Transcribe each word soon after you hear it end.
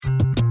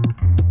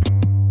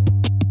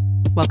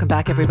Welcome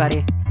back,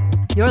 everybody.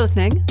 You're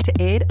listening to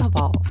Aid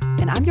Evolved,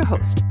 and I'm your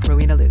host,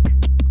 Rowena Luke.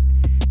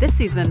 This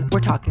season, we're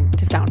talking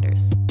to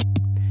founders,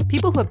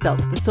 people who have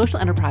built the social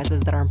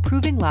enterprises that are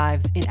improving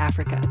lives in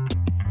Africa.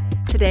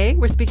 Today,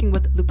 we're speaking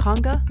with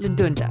Lukanga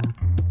Lundunda,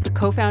 the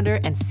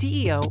co-founder and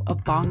CEO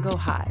of Bongo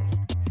Hive.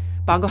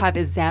 Bongo Hive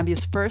is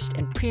Zambia's first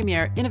and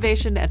premier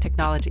innovation and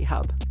technology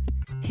hub.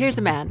 Here's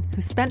a man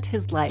who spent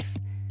his life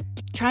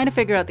trying to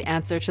figure out the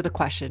answer to the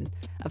question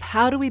of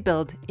how do we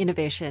build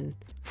innovation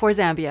for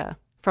Zambia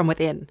from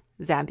within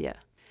Zambia.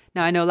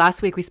 Now, I know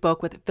last week we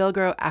spoke with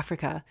Vilgrow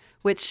Africa,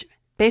 which,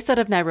 based out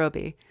of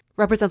Nairobi,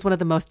 represents one of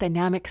the most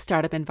dynamic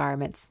startup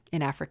environments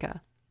in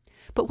Africa.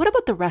 But what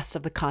about the rest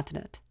of the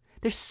continent?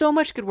 There's so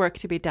much good work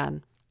to be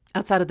done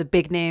outside of the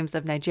big names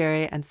of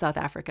Nigeria and South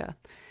Africa.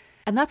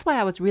 And that's why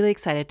I was really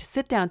excited to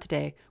sit down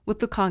today with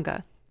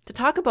Lukanga to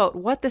talk about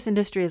what this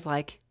industry is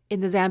like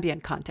in the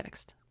Zambian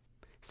context,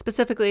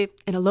 specifically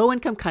in a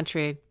low-income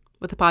country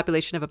with a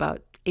population of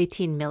about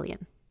 18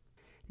 million.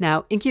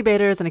 Now,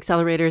 incubators and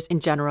accelerators in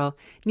general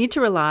need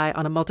to rely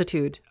on a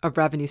multitude of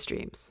revenue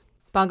streams.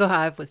 Bongo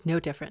Hive was no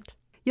different.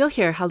 You'll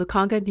hear how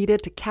Lukanga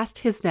needed to cast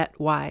his net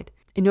wide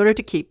in order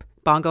to keep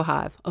Bongo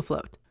Hive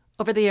afloat.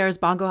 Over the years,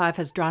 Bongo Hive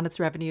has drawn its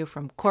revenue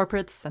from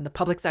corporates and the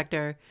public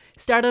sector,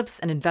 startups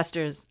and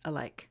investors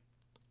alike.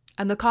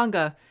 And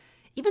Lukanga,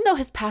 even though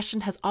his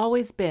passion has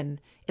always been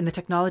in the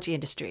technology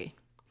industry,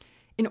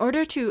 in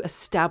order to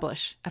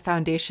establish a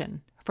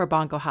foundation for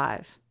Bongo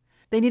Hive,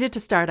 they needed to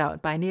start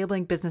out by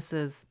enabling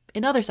businesses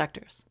in other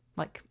sectors,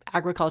 like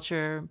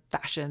agriculture,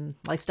 fashion,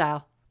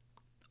 lifestyle.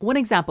 One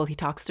example he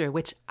talks through,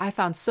 which I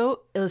found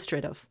so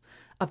illustrative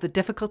of the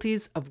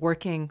difficulties of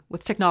working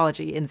with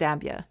technology in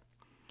Zambia,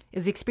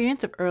 is the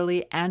experience of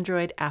early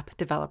Android app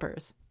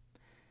developers.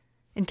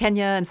 In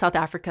Kenya and South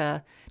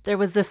Africa, there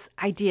was this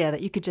idea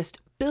that you could just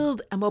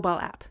build a mobile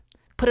app,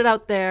 put it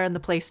out there in the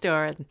Play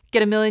Store, and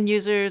get 1 million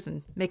users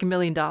and make $1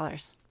 million.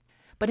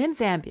 But in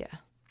Zambia,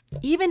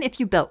 even if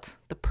you built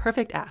the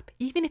perfect app,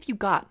 even if you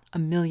got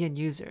 1 million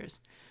users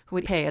who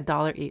would pay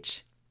 $1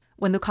 each,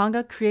 when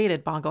Lukanga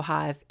created Bongo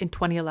Hive in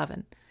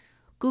 2011,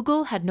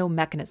 Google had no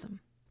mechanism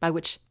by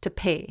which to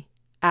pay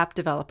app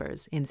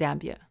developers in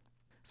Zambia.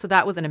 So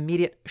that was an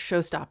immediate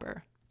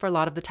showstopper for a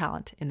lot of the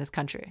talent in this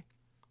country.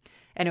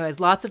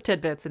 Anyways, lots of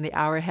tidbits in the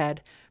hour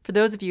ahead for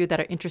those of you that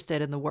are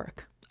interested in the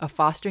work of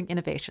fostering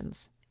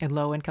innovations in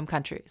low-income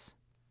countries.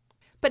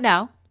 But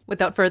now,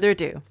 without further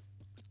ado,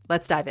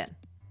 let's dive in.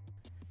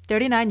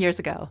 39 years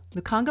ago,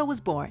 Lukanga was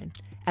born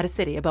at a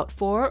city about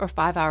 4 or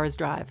 5 hours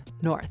drive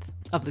north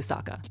of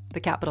Lusaka, the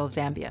capital of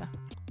Zambia.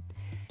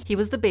 He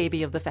was the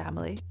baby of the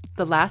family,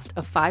 the last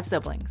of 5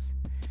 siblings.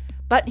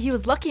 But he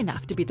was lucky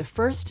enough to be the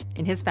first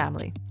in his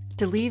family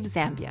to leave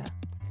Zambia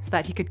so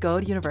that he could go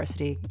to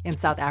university in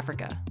South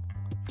Africa.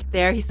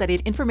 There, he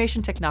studied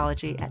information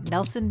technology at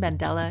Nelson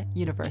Mandela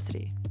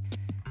University.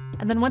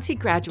 And then once he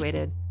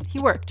graduated, he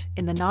worked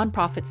in the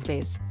nonprofit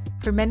space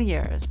for many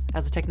years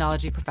as a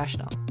technology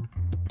professional.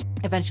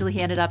 Eventually, he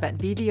ended up at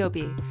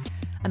VVOB,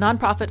 a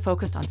nonprofit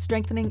focused on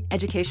strengthening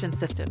education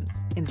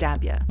systems in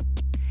Zambia.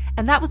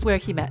 And that was where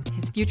he met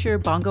his future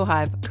Bongo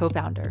Hive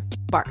co-founder,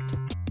 Bart.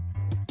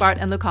 Bart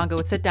and Lukanga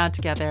would sit down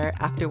together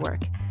after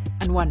work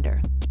and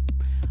wonder,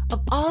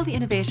 of all the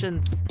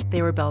innovations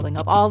they were building,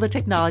 of all the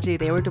technology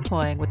they were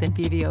deploying within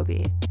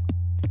VVOB,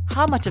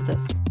 how much of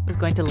this was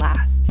going to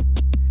last?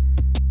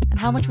 And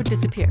how much would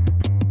disappear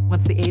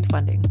once the aid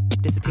funding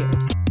disappeared?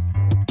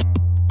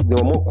 There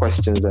were more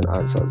questions than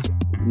answers.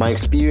 My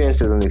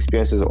experiences and the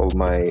experiences of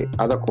my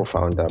other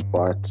co-founder,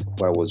 Bart,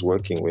 who I was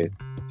working with,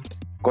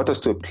 got us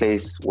to a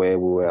place where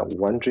we were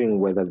wondering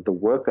whether the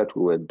work that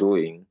we were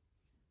doing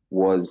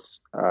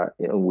was,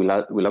 we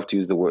love to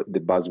use the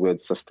buzzword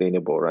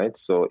sustainable, right?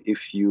 So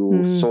if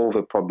you solve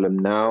a problem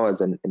now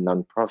as a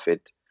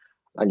nonprofit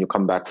and you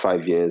come back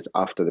 5 years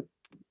after the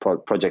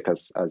project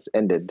has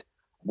ended,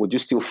 would you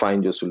still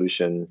find your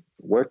solution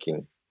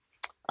working?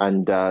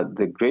 And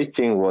the great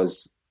thing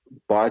was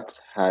Bart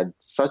had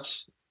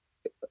such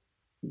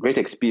great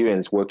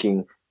experience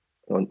working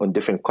on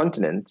different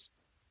continents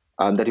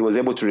that he was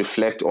able to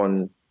reflect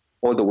on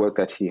all the work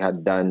that he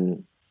had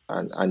done.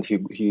 And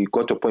he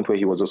got to a point where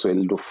he was also a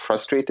little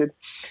frustrated.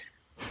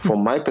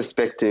 From my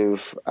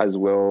perspective as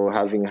well,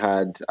 having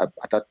had,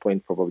 at that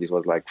point, probably it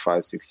was like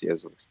 5-6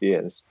 years of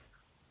experience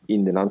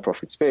in the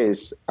nonprofit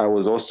space, I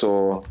was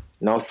also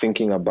now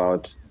thinking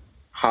about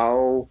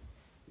how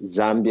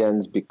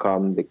Zambians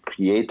become the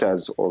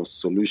creators of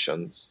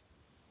solutions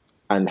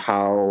and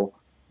how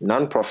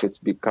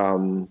nonprofits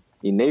become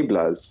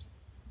enablers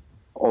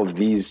of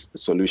these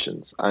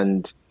solutions.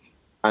 And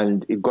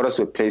it got us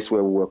to a place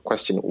where we were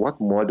questioning what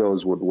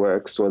models would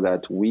work so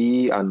that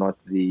we are not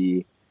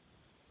the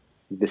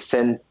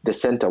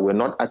center. We're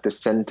not at the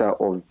center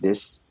of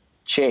this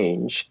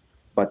change,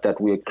 but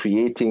that we're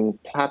creating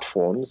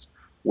platforms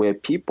where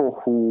people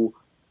who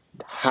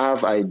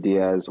have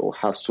ideas or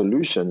have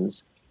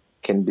solutions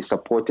can be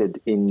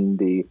supported in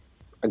the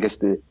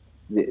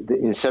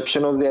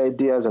inception of the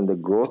ideas and the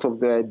growth of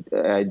the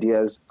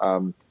ideas,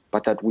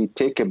 but that we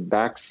take a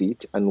back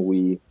seat and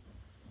we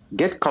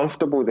get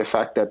comfortable with the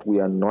fact that we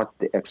are not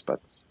the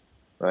experts,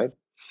 right?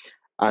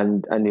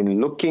 And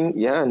in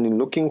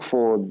looking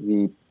for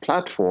the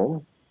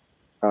platform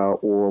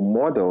or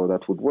model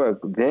that would work,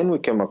 then we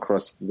came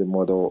across the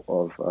model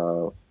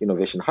of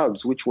innovation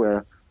hubs, which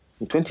were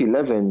in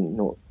 2011,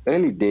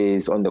 early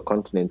days on the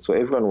continent. So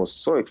everyone was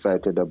so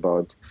excited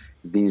about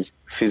these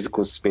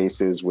physical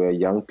spaces where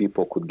young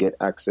people could get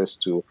access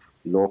to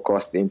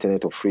low-cost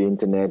internet or free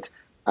internet,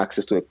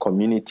 access to a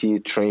community,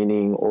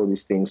 training, all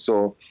these things.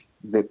 So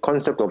the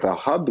concept of a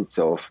hub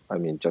itself, I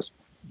mean, just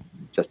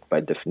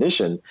by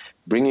definition,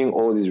 bringing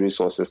all these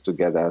resources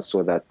together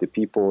so that the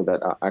people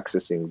that are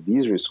accessing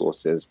these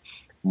resources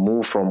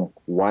move from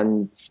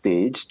one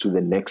stage to the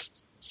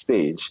next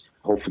stage.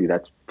 Hopefully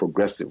that's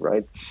progressive,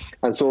 right?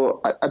 And so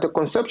at a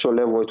conceptual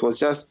level, it was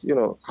just,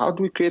 how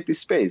do we create this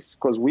space?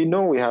 Because we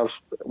know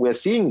we're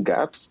seeing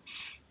gaps,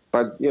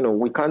 but,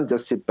 we can't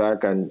just sit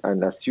back and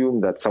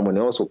assume that someone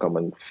else will come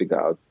and figure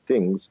out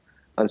things.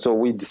 And so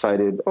we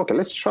decided, okay,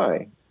 let's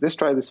try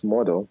this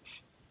model.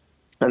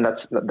 And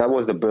that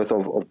was the birth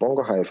of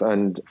Bongo Hive.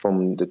 And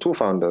from the two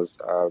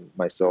founders,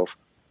 myself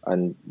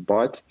and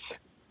Bart,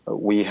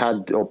 I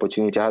had the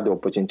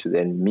opportunity to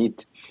then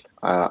meet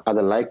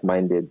other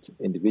like-minded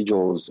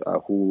individuals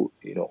who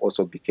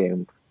also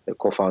became the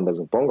co-founders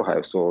of Bongo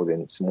Hive. So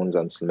then Simonza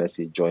and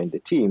Slumesi joined the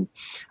team.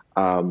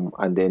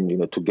 And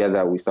then,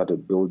 together we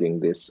started building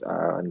this.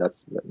 And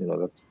that's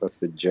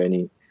the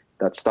journey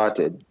that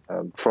started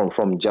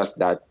from just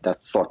that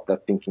thought,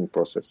 that thinking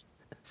process.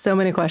 So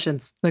many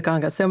questions,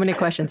 Lukanga, so many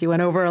questions. You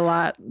went over a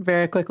lot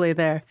very quickly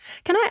there.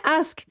 Can I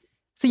ask,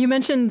 so you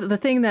mentioned the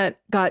thing that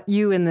got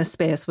you in this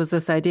space was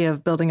this idea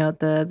of building out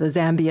the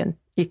Zambian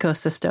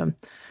ecosystem.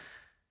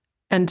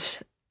 And,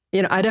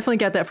 I definitely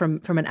get that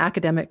from an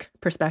academic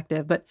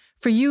perspective. But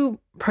for you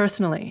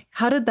personally,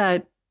 how did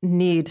that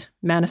need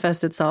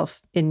manifest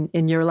itself in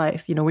your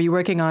life? Were you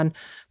working on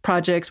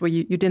projects where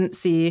you didn't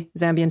see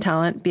Zambian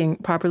talent being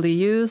properly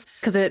used?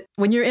 Because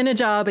when you're in a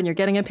job and you're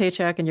getting a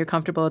paycheck and you're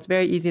comfortable, it's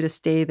very easy to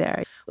stay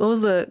there. What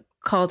was the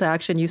call to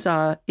action you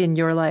saw in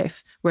your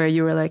life where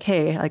you were like,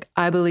 hey,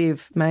 I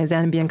believe my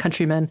Zambian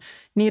countrymen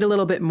need a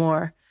little bit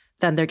more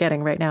than they're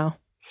getting right now?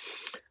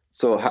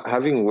 So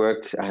having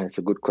worked, it's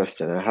a good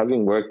question.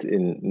 Having worked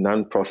in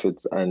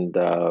nonprofits and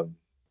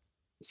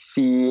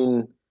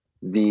seeing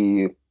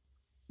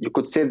you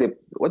could say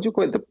what do you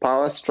call it? The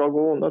power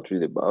struggle? Not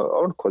really. I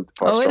won't call it the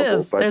power struggle. Oh, it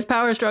is. There's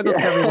power struggles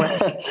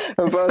everywhere,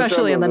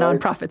 especially in the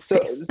nonprofit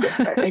space.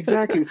 So,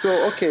 exactly.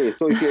 So, okay.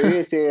 So if you're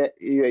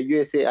a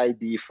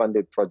USAID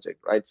funded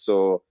project, right?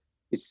 So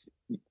it's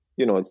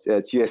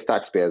US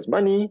taxpayers'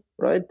 money,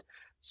 right?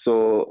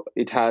 So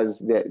it has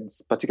the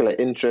particular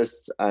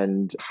interests,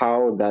 and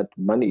how that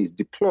money is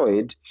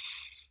deployed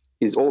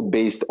is all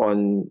based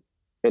on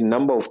a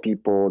number of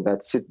people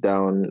that sit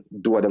down,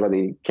 do whatever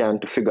they can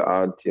to figure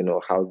out,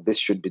 how this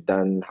should be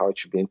done, how it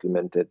should be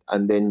implemented.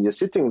 And then you're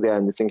sitting there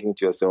and you're thinking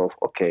to yourself,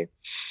 okay,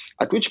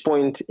 at which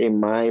point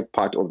am I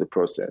part of the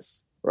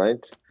process,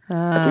 right?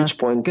 At which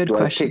point do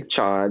I take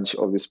charge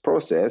of this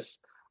process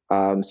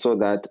so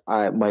that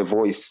my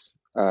voice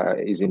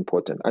is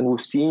important? And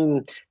we've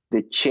seen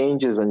the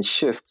changes and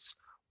shifts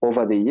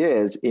over the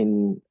years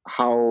in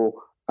how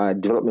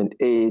development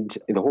aid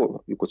in the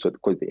whole, you could sort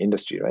of call it the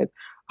industry, right?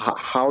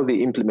 How they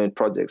implement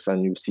projects.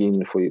 And you've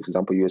seen, for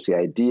example,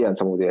 USAID and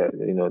some of their,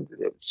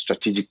 the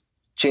strategic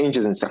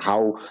changes in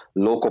how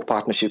local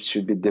partnerships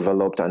should be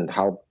developed and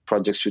how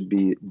projects should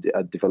be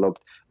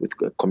developed with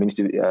a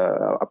community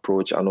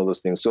approach and all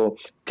those things. So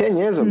 10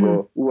 years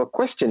ago, we were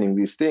questioning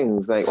these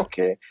things like,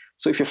 okay,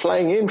 so if you're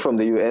flying in from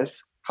the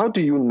US, how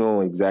do you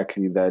know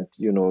exactly that,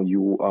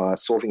 you are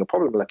solving a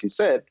problem, like you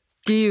said?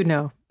 Do you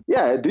know?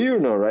 Yeah, do you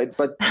know, right?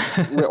 But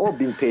we're all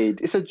being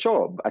paid. It's a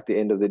job at the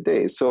end of the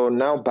day. So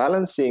now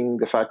balancing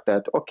the fact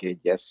that, okay,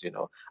 yes,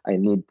 I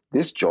need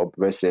this job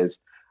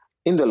versus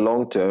in the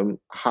long term,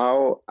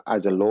 how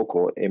as a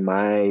local am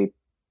I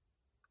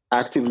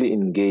actively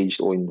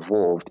engaged or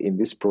involved in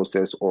this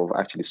process of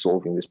actually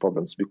solving these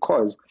problems?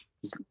 Because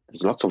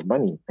there's lots of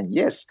money. And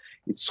yes,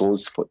 it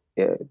solves for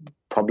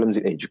problems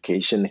in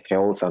education,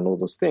 health, and all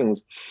those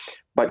things.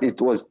 But it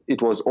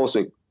was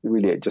also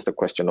really just a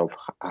question of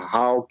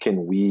how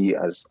can we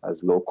as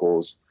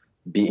locals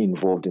be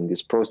involved in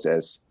this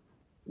process,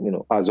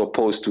 as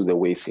opposed to the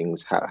way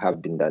things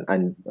have been done.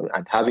 And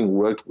having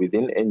worked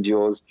within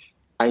NGOs,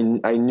 I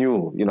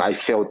knew, I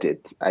felt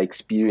it, I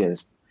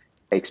experienced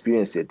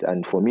it.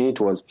 And for me, it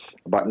was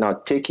about now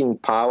taking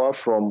power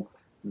from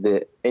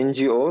the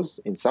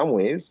NGOs in some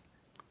ways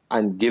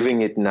and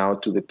giving it now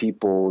to the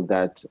people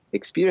that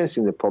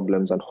experiencing the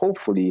problems, and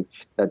hopefully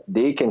that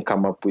they can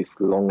come up with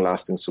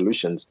long-lasting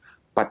solutions.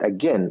 But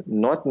again,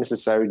 not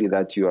necessarily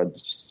that you are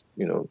just,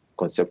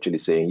 conceptually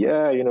saying,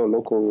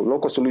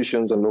 local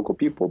solutions and local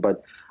people,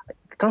 but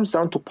it comes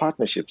down to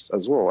partnerships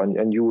as well.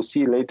 And you will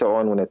see later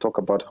on when I talk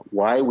about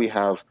why we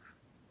have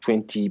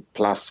 20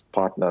 plus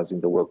partners in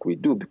the work we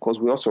do,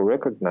 because we also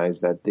recognize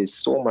that there's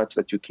so much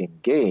that you can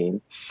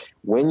gain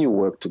when you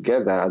work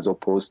together as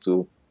opposed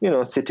to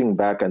sitting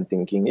back and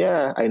thinking,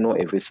 yeah, I know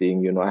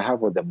everything, I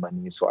have all the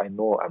money, so I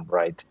know I'm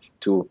right,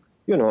 to,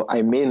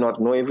 I may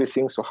not know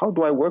everything. So how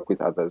do I work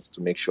with others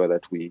to make sure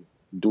that we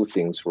do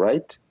things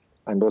right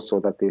and also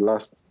that they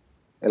last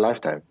a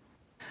lifetime?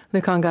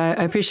 Lukanga,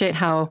 I appreciate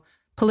how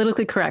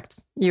politically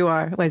correct you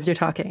are as you're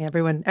talking.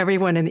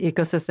 Everyone in the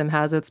ecosystem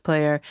has its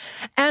player.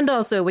 And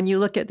also, when you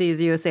look at these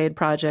USAID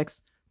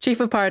projects, chief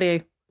of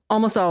party,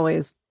 almost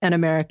always an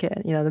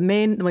American. The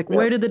main,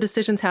 where did the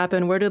decisions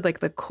happen? Where did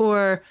the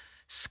core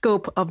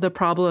scope of the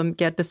problem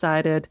get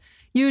decided?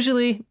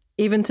 Usually,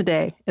 even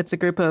today, it's a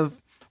group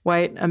of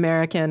white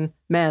American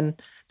men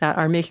that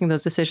are making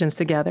those decisions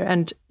together.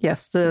 And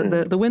yes,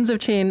 the winds of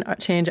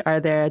change are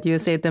there. The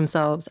USAID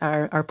themselves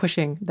are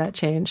pushing that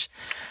change.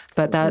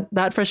 But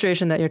that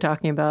frustration that you're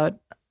talking about,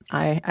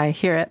 I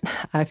hear it.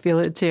 I feel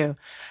it too.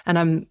 And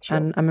I'm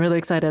really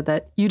excited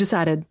that you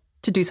decided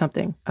to do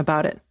something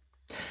about it.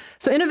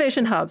 So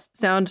innovation hubs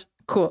sound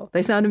cool.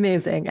 They sound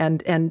amazing.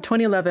 And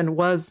 2011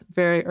 was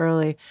very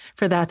early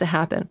for that to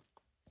happen.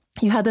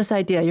 You had this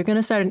idea, you're going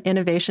to start an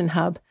innovation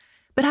hub.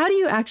 But how do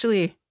you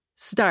actually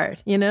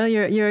start?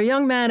 You're a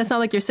young man. It's not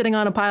like you're sitting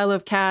on a pile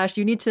of cash.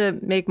 You need to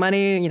make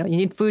money. You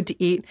need food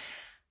to eat.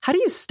 How do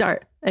you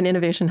start an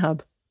innovation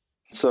hub?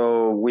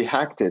 So we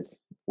hacked it.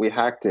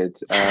 Bart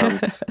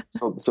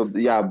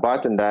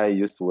and I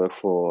used to work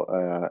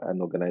for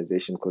an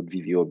organization called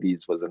VVOB.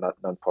 It was a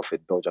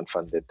non-profit, Belgian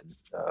funded.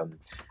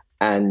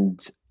 And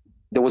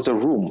there was a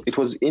room. It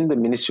was in the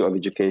Ministry of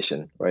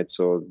Education, right?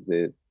 So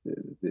the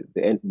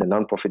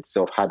non-profit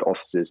itself had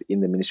offices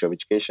in the Ministry of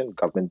Education,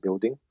 government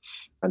building.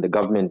 And the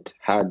government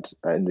had,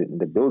 in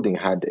the building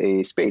had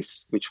a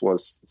space, which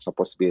was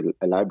supposed to be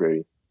a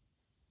library.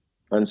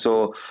 And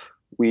so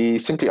we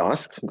simply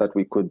asked that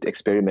we could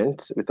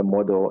experiment with a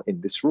model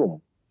in this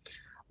room.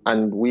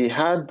 And we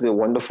had the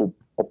wonderful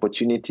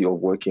opportunity of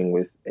working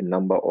with a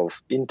number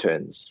of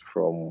interns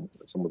from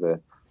some of the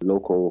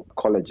local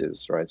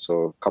colleges, right?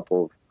 So a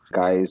couple of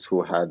guys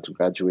who had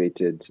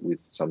graduated with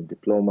some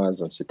diplomas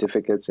and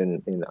certificates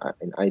in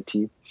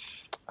IT.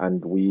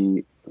 And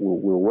we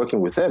were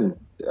working with them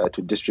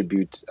to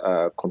distribute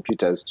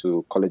computers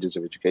to colleges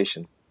of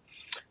education.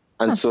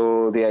 And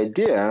so the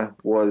idea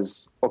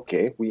was,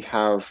 okay, we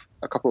have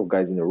a couple of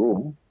guys in a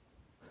room,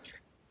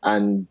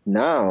 and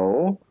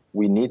now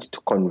we need to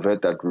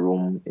convert that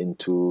room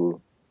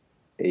into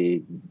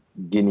a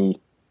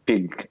guinea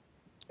pig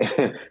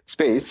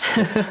space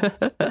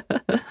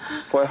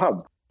for a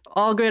hub.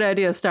 All great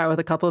ideas start with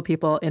a couple of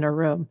people in a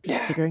room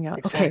figuring out,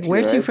 exactly, okay,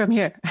 where to from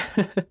here?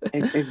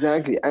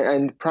 Exactly.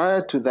 And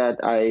prior to that,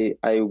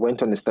 I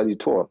went on a study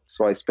tour.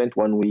 So I spent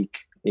 1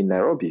 week in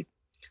Nairobi.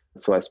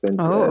 So I spent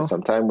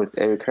some time with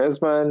Eric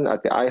Hersman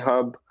at the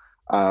iHub.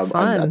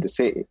 And at the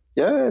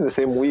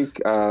same week,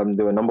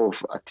 there were a number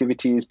of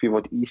activities.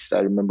 Pivot East,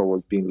 I remember,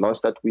 was being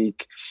launched that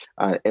week.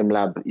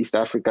 MLab East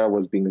Africa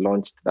was being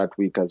launched that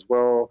week as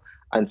well.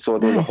 And so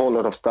there was a whole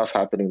lot of stuff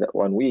happening that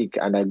 1 week,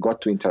 and I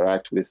got to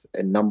interact with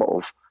a number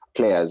of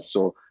players.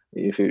 So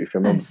if you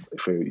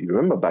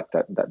remember back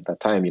that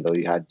time, you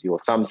had your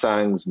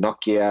Samsungs,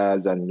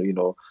 Nokias, and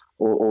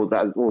all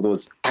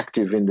those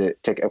active in the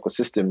tech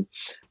ecosystem.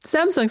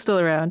 Samsung's still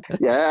around.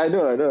 Yeah, I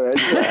know.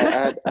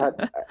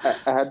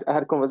 I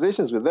had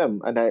conversations with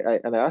them, and I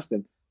asked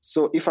them,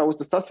 so if I was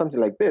to start something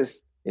like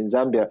this in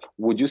Zambia,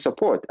 would you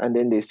support? And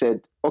then they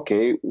said,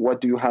 okay, what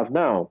do you have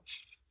now?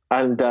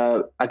 And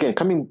again,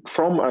 coming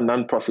from a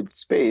nonprofit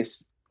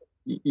space,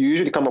 you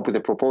usually come up with a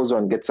proposal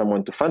and get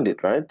someone to fund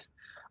it, right?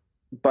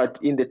 But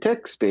in the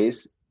tech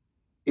space,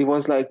 it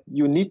was like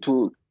you need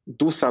to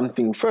do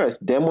something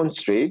first,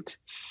 demonstrate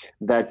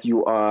that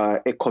you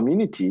are a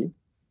community,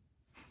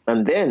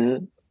 and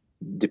then,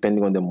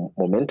 depending on the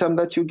momentum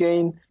that you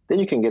gain, then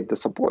you can get the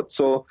support.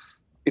 So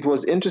it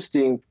was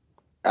interesting.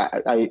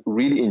 I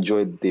really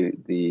enjoyed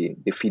the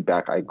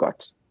feedback I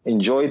got.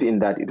 Enjoyed in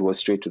that it was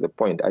straight to the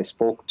point. I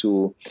spoke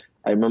to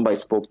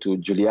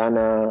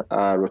Juliana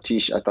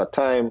Rotish at that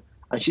time,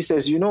 and she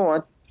says, you know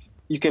what?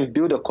 You can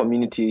build a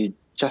community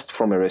just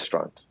from a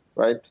restaurant,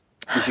 right?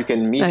 If you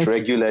can meet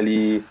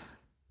regularly,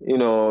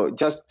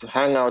 just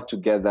hang out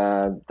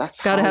together.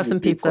 That's got to have some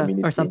pizza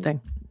or something.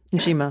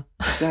 Njima.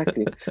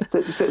 Exactly.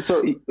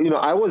 So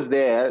I was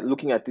there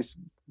looking at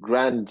this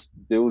grand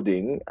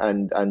building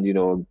and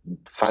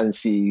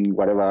fancy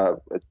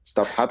whatever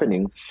stuff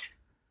happening.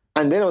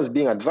 And then I was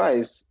being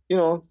advised,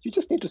 you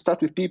just need to start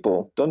with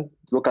people. Don't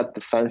look at the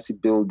fancy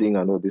building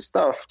and all this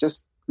stuff.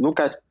 Just look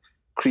at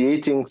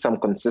creating some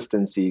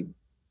consistency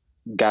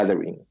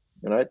gathering,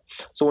 right?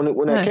 So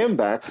when I came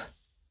back,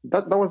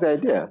 that was the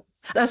idea.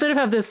 I sort of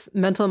have this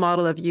mental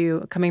model of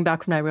you coming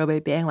back from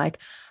Nairobi being like,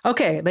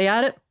 okay, they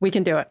had it, we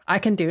can do it. I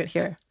can do it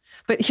here.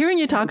 But hearing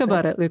you talk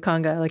about it,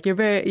 Lukanga,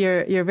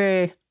 you're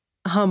very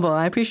humble.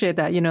 I appreciate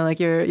that.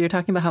 You're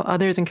talking about how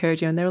others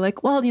encourage you, and they're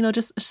like, well,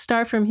 just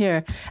start from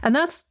here. And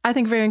that's, I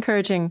think, very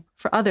encouraging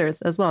for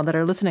others as well that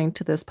are listening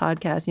to this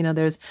podcast.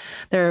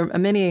 There are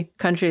many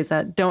countries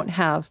that don't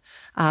have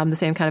the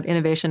same kind of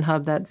innovation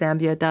hub that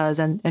Zambia does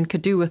and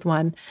could do with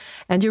one.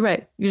 And you're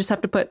right. You just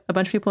have to put a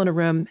bunch of people in a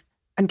room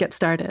and get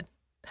started.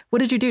 What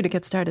did you do to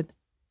get started?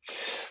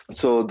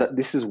 So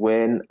this is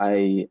when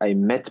I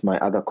met my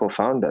other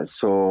co-founders.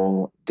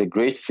 So the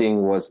great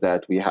thing was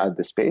that we had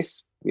the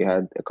space, we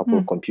had a couple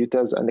of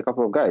computers and a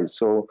couple of guys.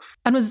 So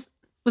and was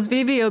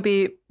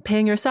VVOB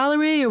paying your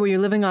salary, or were you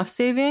living off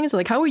savings?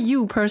 Like, how were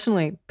you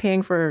personally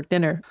paying for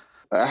dinner?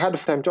 I had a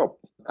full-time job,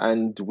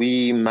 and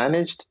we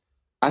managed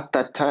at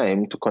that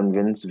time to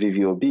convince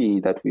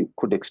VVOB that we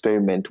could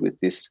experiment with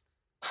this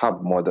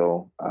hub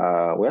model.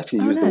 We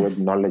actually used the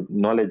word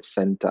knowledge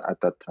center at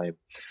that time.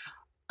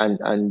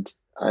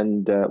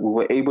 And we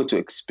were able to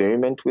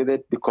experiment with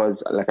it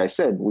because, like I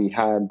said, we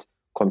had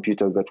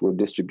computers that were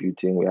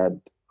distributing, we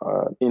had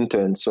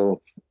interns.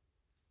 So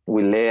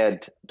we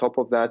layered on top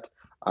of that.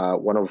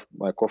 One of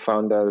my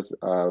co-founders,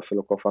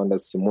 fellow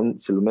co-founders, Simon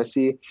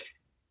Silumesi,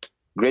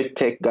 great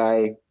tech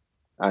guy,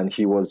 and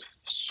he was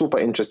super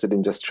interested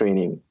in just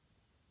training.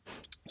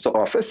 So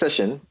our first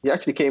session, he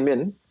actually came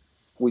in.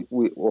 We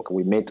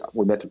met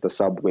at the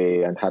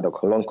subway and had a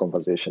long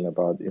conversation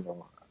about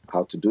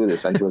how to do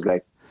this, and he was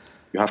like,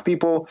 "You have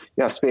people,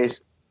 you have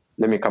space.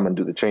 Let me come and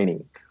do the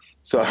training."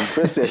 So our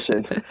first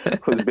session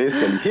was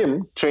basically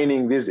him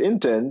training these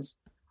interns,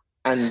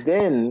 and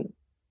then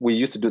we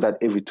used to do that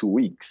every 2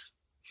 weeks.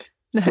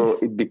 Nice. So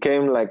it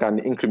became like an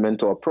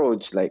incremental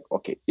approach. Like,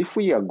 okay, if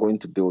we are going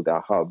to build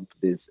our hub,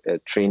 this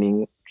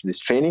training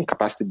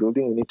capacity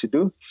building we need to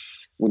do.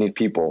 We need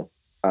people.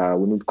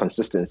 We need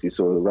consistency.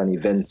 So run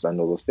events and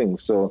all those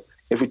things. So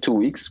every 2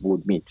 weeks we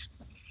would meet,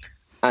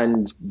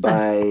 and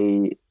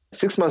by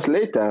 6 months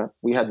later,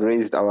 we had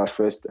raised our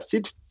first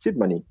seed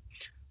money.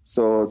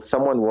 So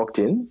someone walked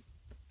in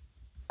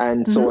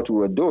and saw what we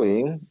were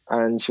doing,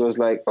 and she was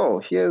like, "Oh,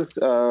 here's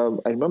I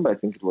remember, I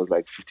think it was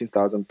like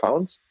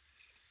 £15,000.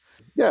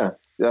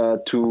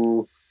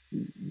 To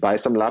buy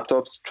some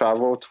laptops,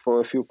 travel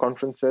for a few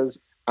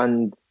conferences."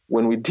 And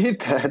when we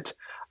did that,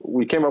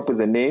 we came up with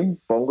the name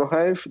Bongo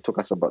Hive. It took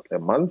us about a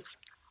month.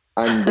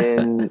 And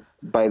then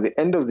by the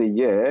end of the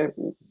year,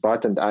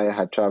 Bart and I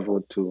had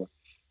traveled to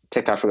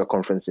Tech Africa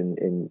conference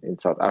in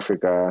South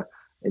Africa,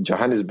 in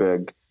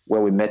Johannesburg,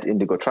 where we met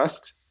Indigo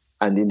Trust.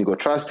 And Indigo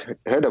Trust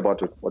heard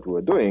about what we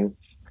were doing,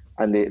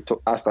 and they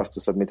asked us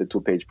to submit a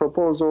 2-page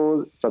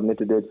proposal,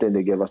 submitted it, then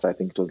they gave us, I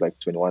think it was like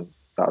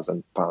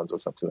 £21,000 or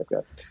something like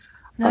that.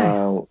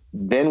 Nice.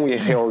 Then we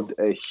held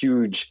a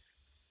huge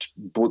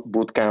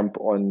boot camp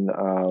on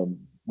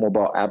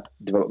mobile app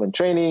development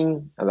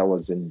training, and that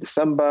was in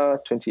December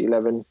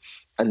 2011.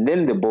 And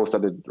then the ball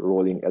started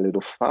rolling a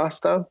little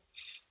faster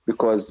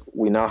because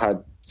we now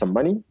had some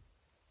money.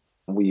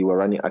 We were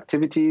running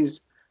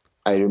activities.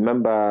 I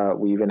remember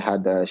we even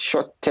had a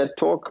short TED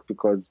talk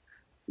because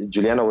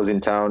Juliana was in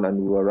town and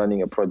we were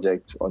running a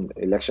project on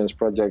elections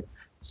project.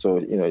 So,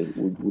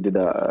 we did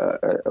an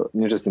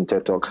interesting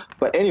TED talk.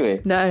 But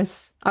anyway.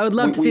 Nice. I would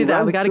love to see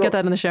that. We got to get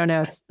that in the show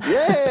notes.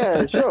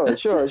 Yeah,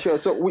 sure.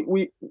 So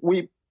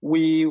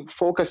we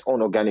focus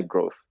on organic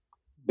growth,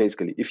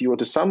 basically. If you were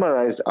to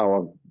summarize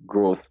our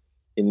growth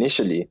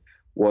initially,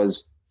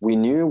 was we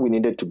knew we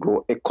needed to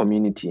grow a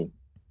community.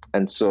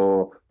 And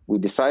so we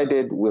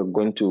decided we're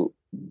going to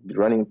be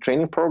running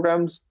training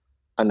programs.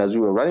 And as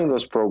we were running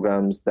those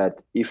programs,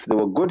 that if they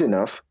were good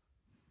enough,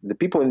 the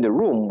people in the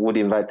room would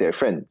invite their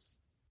friends.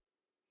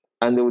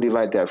 And they would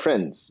invite their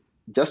friends,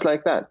 just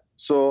like that.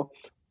 So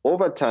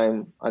over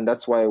time, and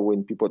that's why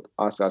when people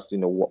ask us,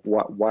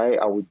 why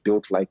are we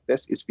built like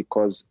this? It's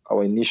because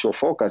our initial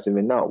focus,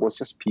 even now, was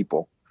just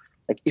people.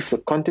 Like, if the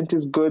content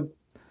is good,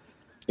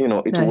 it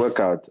will work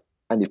out.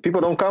 And if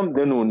people don't come,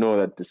 then we'll know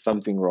that there's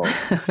something wrong.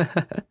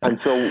 And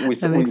so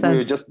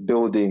we're just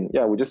building.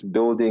 Yeah, we're just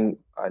building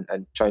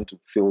and trying to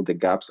fill the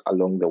gaps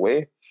along the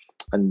way.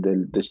 And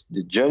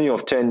the journey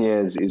of 10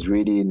 years is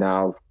really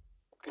now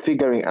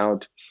figuring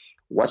out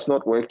what's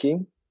not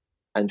working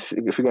and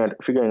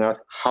figuring out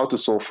how to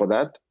solve for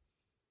that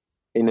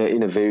in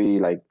a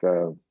very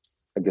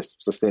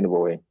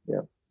sustainable way.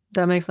 Yeah,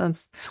 that makes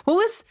sense. What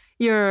was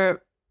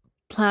your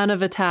plan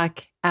of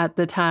attack at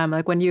the time?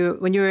 Like when you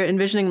were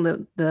envisioning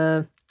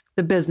the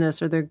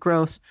business or the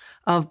growth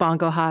of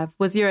Bongo Hive,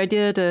 was your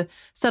idea to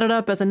set it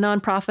up as a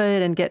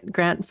nonprofit and get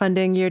grant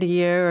funding year to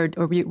year,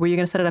 or were you going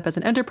to set it up as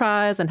an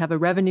enterprise and have a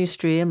revenue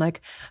stream?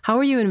 Like, how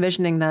were you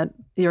envisioning that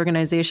the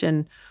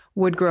organization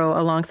would grow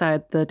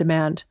alongside the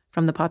demand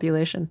from the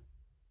population?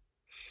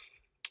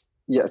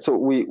 Yeah, so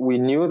we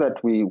knew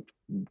that we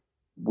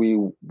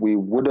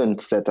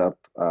wouldn't set up,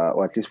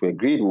 or at least we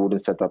agreed we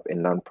wouldn't set up a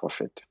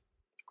nonprofit,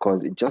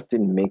 because it just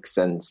didn't make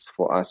sense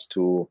for us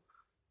to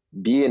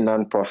be a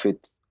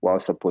nonprofit while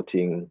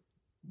supporting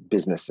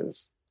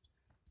businesses.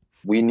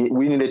 We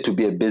needed to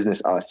be a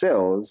business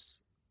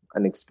ourselves,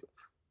 and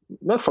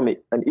not from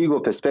an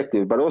ego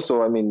perspective, but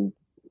also,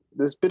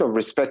 there's a bit of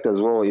respect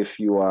as well if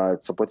you are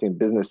supporting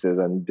businesses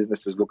and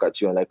businesses look at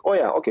you and like, "Oh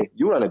yeah, okay,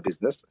 you run a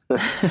business.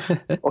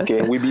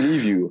 Okay, we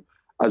believe you."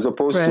 As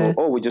opposed to,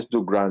 "Oh, we just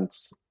do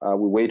grants.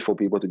 We wait for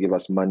people to give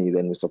us money,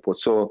 then we support."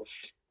 So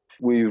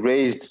we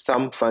raised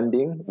some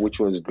funding, which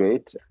was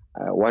great.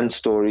 One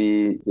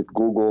story with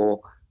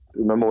Google.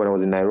 Remember when I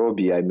was in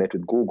Nairobi, I met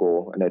with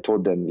Google and I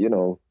told them,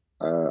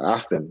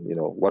 asked them,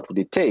 what would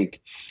it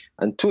take?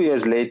 And 2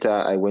 years later,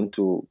 I went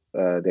to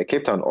their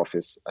Cape Town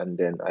office, and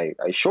then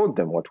I showed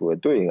them what we were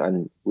doing,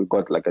 and we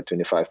got like a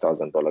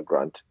 $25,000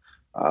 grant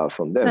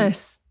from them.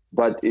 Nice.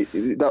 But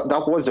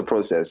that was the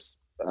process.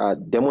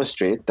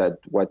 Demonstrate that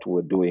what we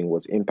were doing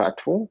was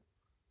impactful,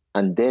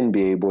 and then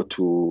be able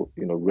to,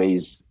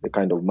 raise the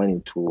kind of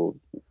money to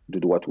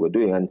do what we're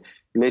doing. And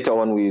later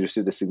on, we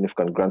received a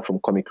significant grant from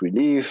Comic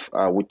Relief.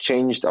 We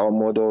changed our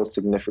model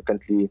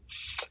significantly.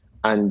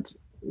 And,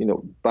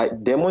 by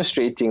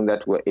demonstrating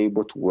that we're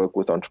able to work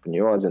with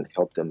entrepreneurs and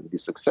help them be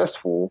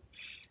successful,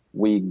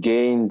 we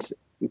gained,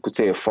 you could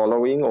say, a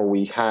following, or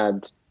we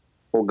had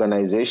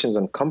organizations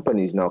and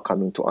companies now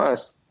coming to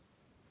us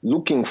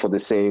looking for the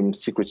same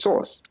secret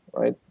sauce,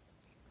 right?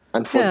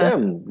 And for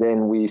them,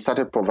 then we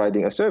started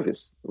providing a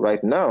service.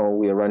 Right now,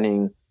 we are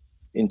running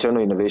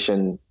internal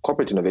innovation,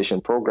 corporate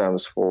innovation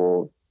programs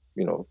for,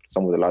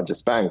 some of the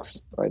largest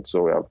banks, right?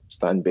 So we have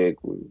Stanbic,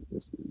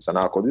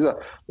 Zanaco, these are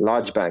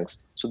large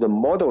banks. So the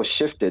model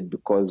shifted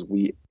because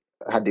we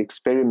had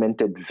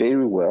experimented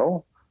very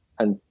well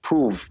and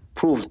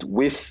proved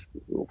with,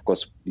 of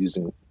course,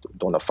 using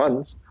donor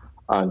funds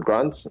and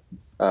grants,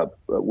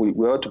 we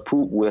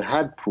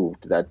had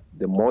proved that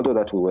the model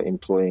that we were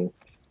employing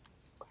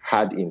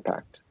had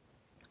impact.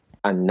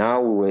 And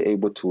now we were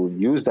able to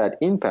use that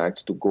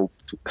impact to go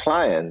to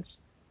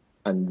clients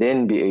and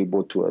then be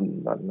able to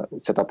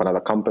set up another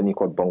company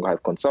called Bongo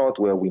Hive Consult,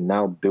 where we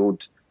now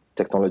build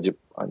technology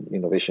and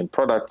innovation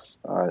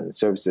products and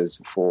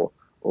services for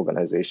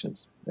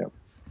organizations. Yeah.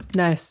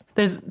 Nice.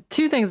 There's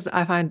two things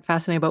I find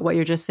fascinating about what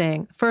you're just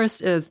saying.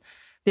 First is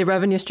the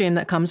revenue stream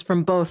that comes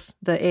from both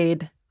the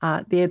aid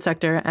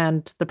sector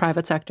and the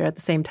private sector at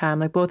the same time,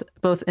 like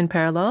both in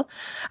parallel.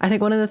 I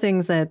think one of the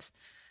things that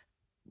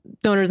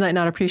donors might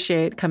not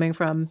appreciate coming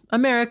from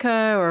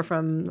America or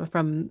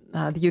from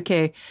the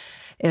UK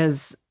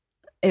is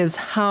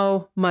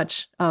how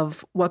much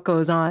of what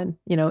goes on,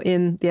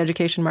 in the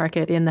education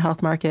market, in the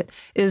health market,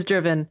 is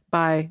driven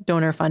by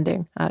donor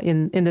funding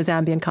in the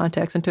Zambian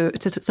context. And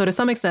so to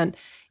some extent,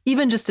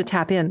 even just to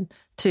tap in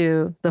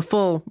to the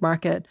full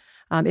market,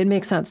 it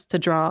makes sense to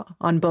draw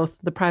on both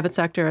the private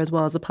sector as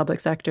well as the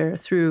public sector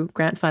through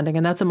grant funding.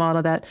 And that's a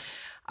model that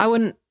I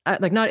wouldn't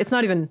it's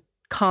not even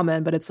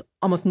common, but it's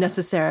almost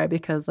necessary,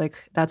 because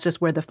that's just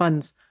where the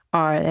funds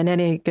are, and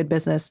any good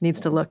business needs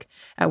to look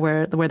at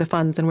where the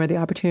funds and where the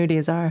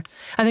opportunities are.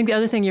 I think the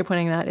other thing you're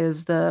pointing at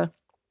is the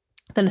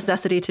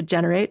necessity to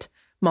generate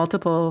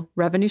multiple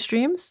revenue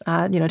streams,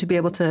 to be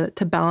able to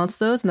balance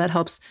those, and that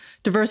helps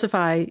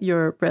diversify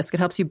your risk. It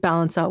helps you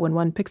balance out when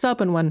one picks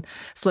up and one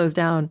slows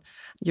down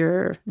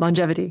your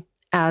longevity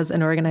as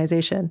an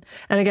organization.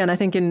 And again, I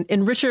think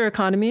in richer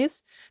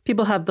economies,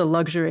 people have the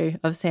luxury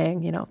of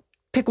saying,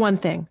 pick one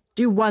thing,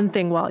 do one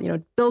thing well,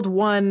 build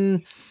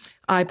one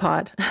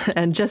iPod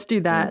and just do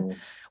that.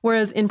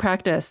 Whereas in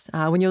practice,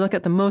 when you look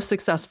at the most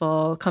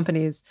successful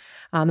companies,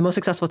 the most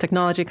successful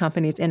technology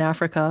companies in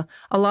Africa,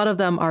 a lot of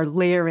them are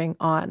layering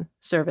on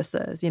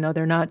services.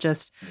 They're not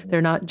just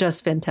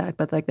fintech,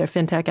 but they're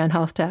fintech and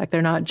health tech.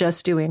 They're not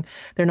just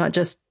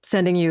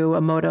sending you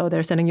a Moto.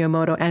 They're sending you a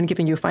Moto and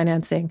giving you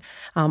financing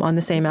on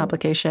the same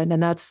application,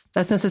 and that's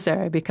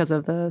necessary because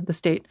of the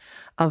state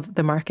of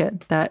the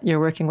market that you're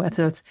working with.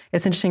 So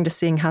it's interesting to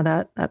seeing how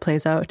that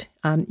plays out,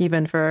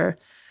 even for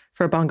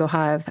Bongo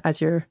Hive as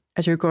you're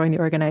growing the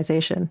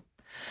organization.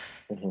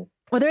 Mm-hmm.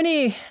 Were there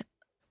any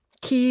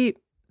key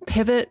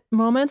pivot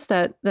moments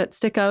that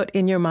stick out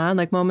in your mind,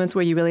 like moments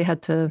where you really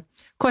had to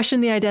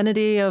question the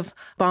identity of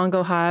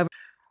Bongo Hive?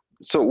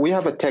 So we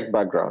have a tech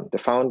background. The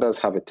founders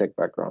have a tech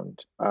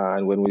background.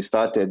 And when we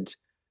started,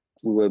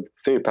 we were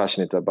very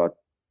passionate about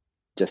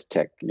just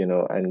tech,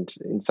 and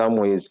in some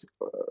ways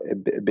a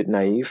bit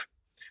naive.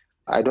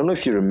 I don't know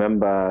if you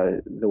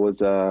remember, there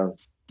was a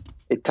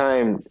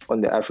time on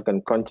the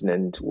African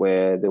continent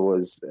where there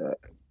was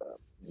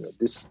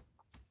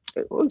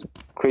it was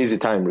a crazy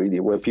time, really,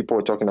 where people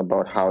were talking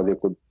about how they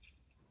could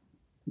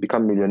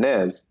become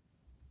millionaires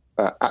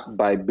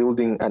by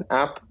building an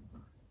app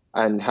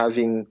and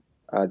having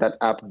that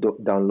app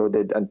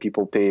downloaded, and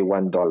people pay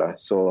 $1.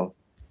 So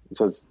it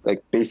was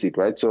like basic,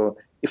 right? So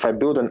if I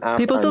build an app,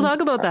 people still talk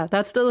about that.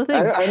 That's still a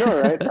thing. I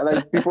know,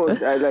 right? People it's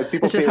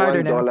pay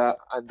 $1, now.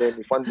 And then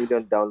if 1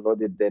 million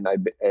downloaded, then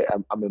I'm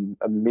a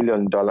 $1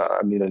 million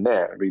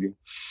millionaire, really.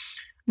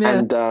 Yeah.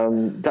 And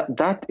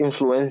that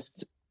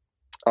influenced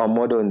our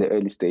model in the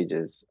early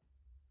stages.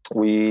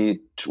 We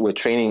were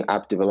training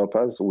app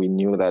developers. We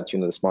knew that the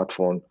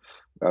smartphone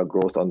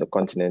growth on the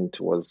continent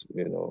was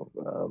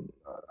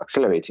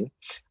accelerating,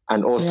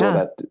 and also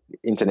that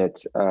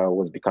internet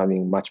was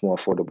becoming much more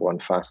affordable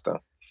and faster.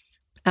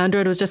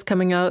 Android was just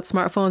coming out.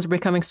 Smartphones were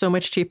becoming so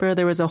much cheaper.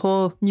 There was a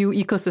whole new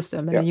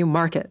ecosystem and a new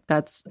market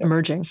that's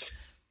emerging.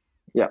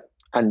 Yeah.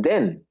 And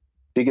then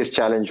biggest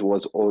challenge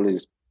was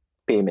always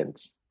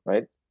payments,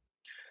 right?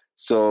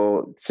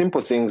 So simple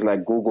things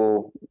like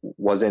Google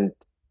wasn't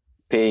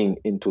paying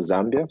into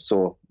Zambia.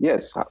 So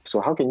yes,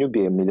 so how can you be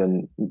 $1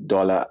 million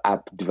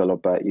app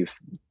developer if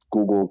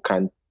Google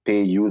can't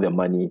pay you the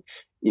money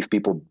if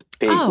people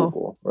pay Oh.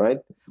 Google, right?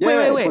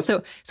 Wait.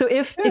 So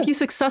if you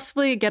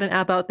successfully get an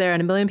app out there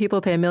and 1 million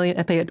people pay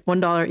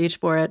 $1 each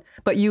for it,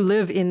 but you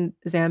live in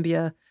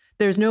Zambia,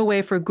 there's no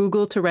way for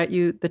Google to write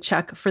you the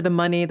check for the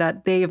money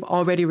that they've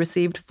already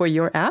received for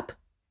your app.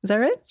 Is that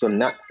right? So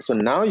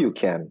now you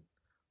can,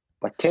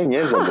 but 10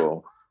 years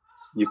ago,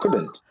 you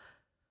couldn't.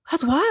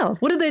 That's wild.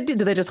 What did they do?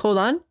 Did they just hold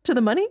on to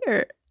the money,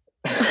 or?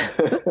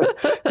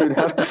 You'd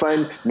have to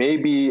find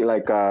maybe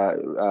like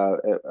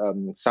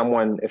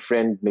someone, a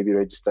friend, maybe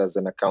registers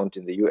an account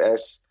in the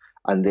US,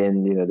 and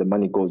then the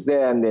money goes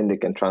there, and then they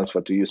can transfer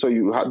to you. So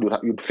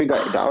you'd figure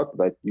it out,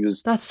 but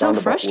use that's so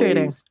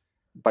frustrating. ways.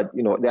 But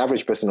the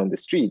average person on the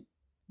street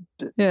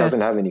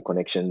doesn't have any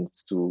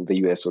connections to the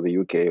US or the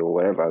UK or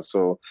wherever.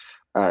 So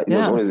it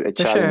was always a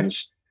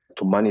challenge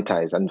to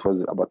monetize, and it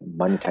was about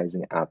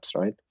monetizing apps,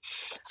 right?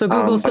 So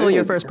Google stole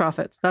your first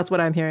profits. That's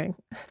what I'm hearing.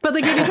 But they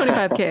gave you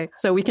 25K,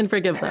 so we can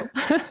forgive them.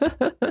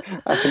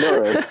 I know,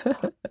 right?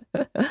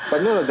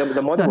 But no,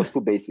 the model was too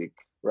basic,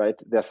 right?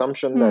 The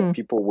assumption that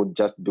people would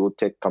just build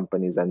tech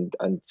companies and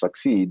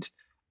succeed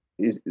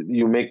is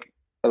you make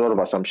a lot of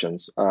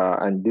assumptions.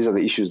 And these are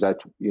the issues that,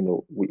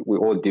 we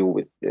all deal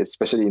with,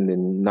 especially in the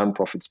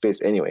nonprofit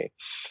space anyway,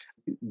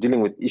 dealing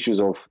with issues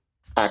of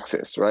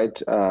access,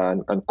 right,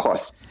 and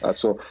costs.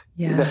 So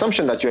the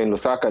assumption that you're in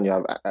Lusaka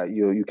and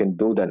you can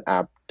build an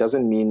app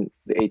doesn't mean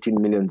the 18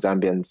 million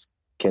Zambians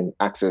can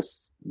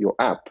access your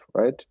app,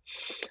 right?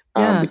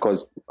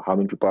 Because how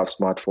many people have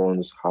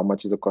smartphones? How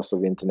much is the cost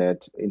of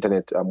internet,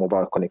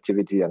 mobile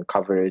connectivity and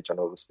coverage and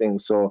all those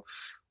things? So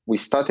we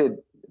started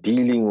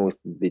dealing with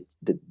the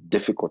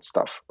difficult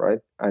stuff, right?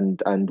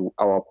 And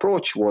our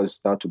approach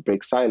was now to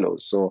break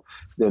silos. So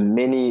there are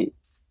many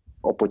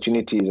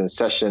opportunities and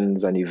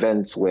sessions and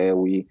events where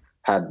we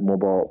had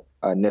mobile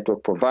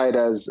network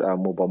providers,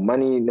 mobile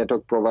money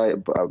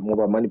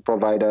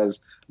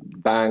providers,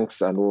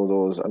 banks, and all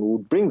those, and we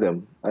would bring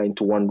them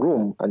into one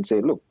room and say,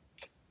 look,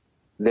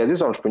 there are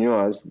these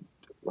entrepreneurs.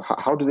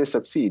 How do they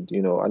succeed?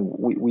 And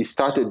we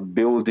started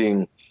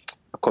building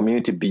a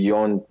community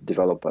beyond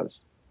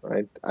developers,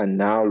 right? And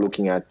now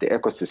looking at the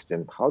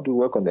ecosystem. How do we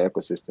work on the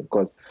ecosystem?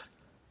 Because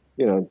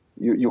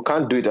you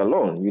can't do it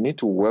alone. You need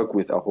to work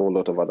with a whole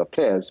lot of other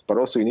players, but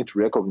also you need to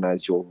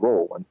recognize your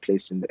role and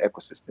place in the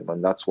ecosystem.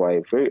 And that's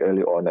why very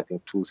early on, I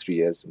think 2-3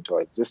 years into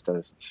our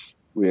existence,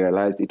 we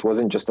realized it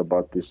wasn't just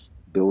about this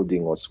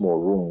building or small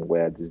room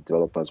where these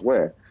developers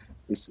were.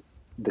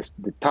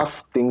 The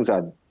tough things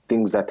are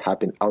things that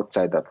happen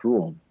outside that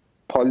room.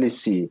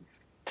 Policy,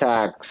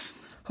 tax,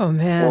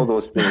 all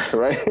those things,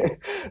 right?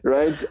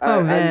 Right?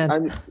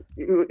 And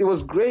it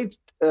was great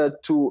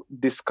to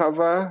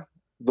discover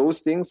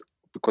those things,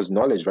 because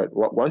knowledge, right?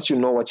 Once you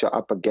know what you're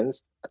up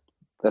against,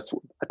 that's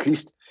at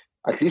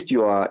least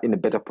you are in a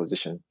better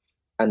position.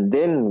 And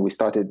then we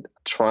started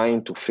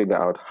trying to figure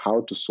out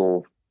how to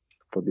solve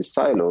for these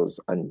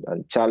silos and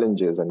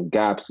challenges and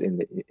gaps in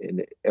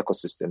the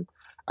ecosystem.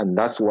 And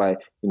that's why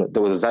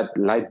there was that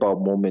light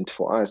bulb moment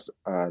for us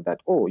that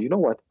you know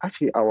what?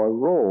 Actually, our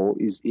role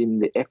is in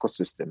the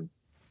ecosystem.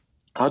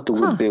 How do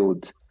we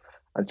build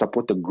and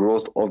support the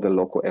growth of the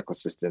local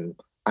ecosystem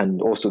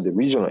and also the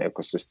regional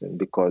ecosystem?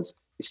 Because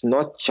it's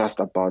not just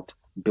about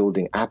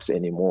building apps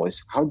anymore.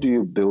 It's how do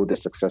you build a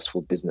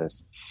successful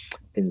business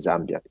in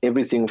Zambia?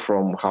 Everything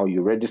from how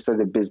you register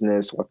the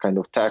business, what kind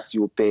of tax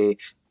you pay,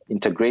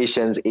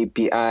 integrations,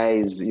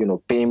 APIs,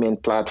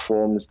 payment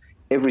platforms,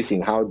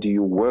 everything. How do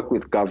you work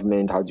with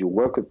government? How do you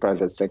work with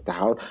private sector?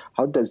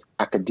 How does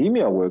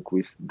academia work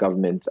with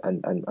government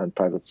and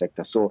private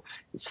sector? So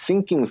it's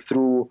thinking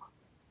through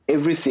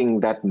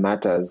everything that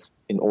matters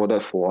in order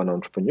for an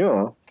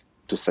entrepreneur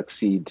to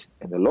succeed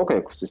in the local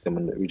ecosystem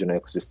and the regional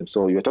ecosystem.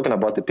 So you're talking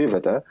about the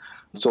pivot.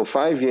 So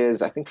 5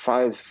 years, I think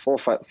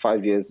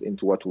 5 years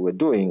into what we were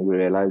doing, we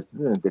realized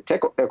the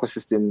tech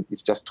ecosystem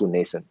is just too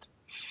nascent.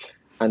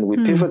 And we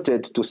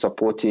pivoted to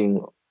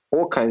supporting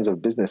all kinds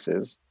of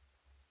businesses,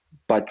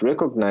 but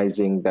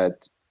recognizing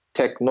that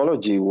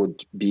technology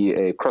would be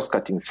a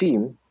cross-cutting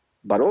theme,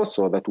 but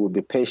also that we would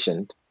be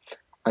patient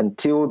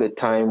until the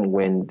time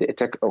when the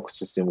tech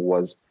ecosystem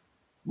was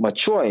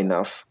mature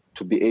enough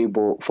to be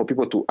able for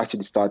people to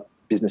actually start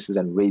businesses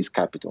and raise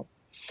capital.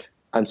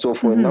 And so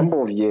for a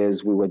number of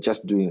years, we were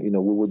just doing, we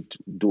would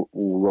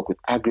work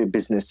with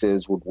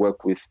agribusinesses, would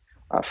work with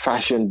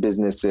fashion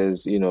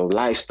businesses,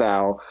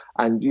 lifestyle.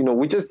 And,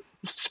 we just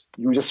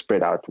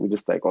spread out. We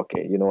just like,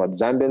 okay, you know what,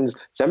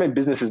 Zambian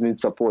businesses need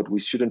support. We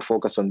shouldn't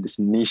focus on this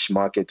niche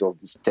market of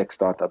these tech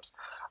startups.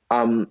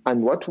 And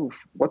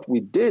what we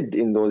did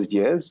in those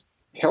years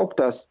helped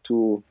us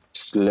to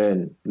just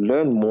learn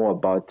more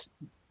about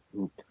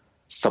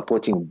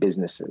supporting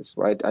businesses,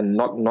 right? And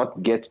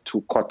not get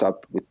too caught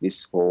up with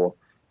this whole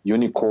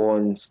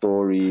unicorn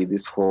story,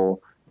 this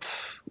whole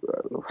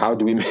how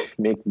do we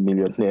make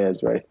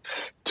millionaires, right?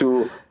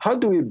 To how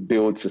do we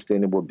build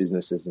sustainable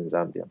businesses in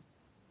Zambia?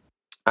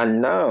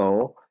 And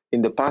now,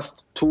 in the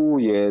past 2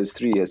 years,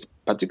 3 years,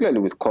 particularly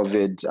with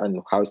COVID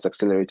and how it's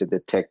accelerated the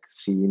tech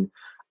scene,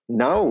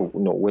 now,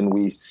 when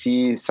we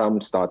see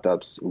some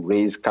startups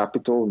raise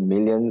capital,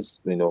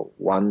 millions,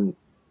 $1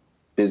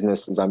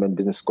 business, Zambian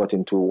business got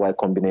into, Y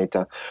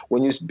Combinator.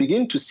 When you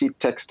begin to see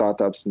tech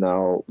startups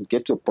now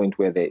get to a point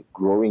where they're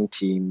growing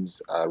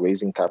teams,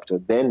 raising capital,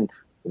 then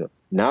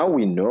now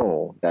we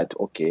know that,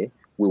 okay,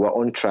 we were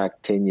on track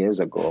 10 years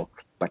ago,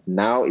 but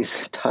now is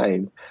the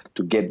time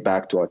to get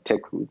back to our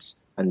tech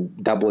roots and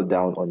double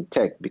down on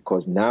tech,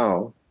 because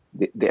now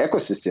the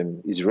ecosystem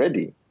is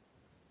ready.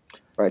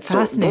 Right.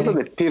 So those are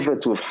the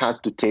pivots we've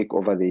had to take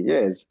over the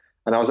years.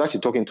 And I was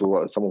actually talking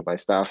to some of my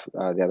staff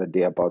the other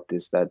day about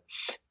this, that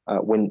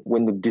when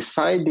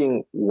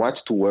deciding what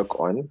to work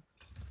on,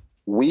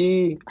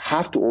 we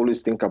have to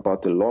always think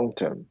about the long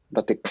term,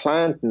 that the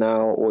client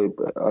now or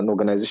an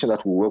organization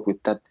that we work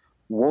with that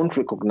won't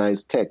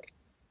recognize tech,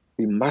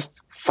 we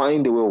must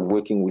find a way of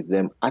working with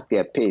them at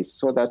their pace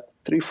so that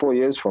 3-4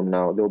 years from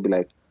now, they'll be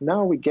like,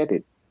 now we get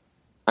it.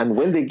 And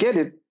when they get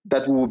it,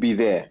 that we will be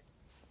there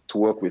to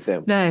work with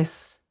them.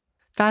 Nice.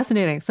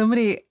 Fascinating. So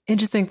many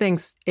interesting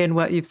things in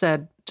what you've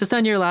said. Just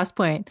on your last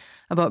point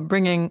about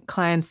bringing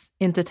clients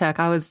into tech,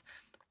 I was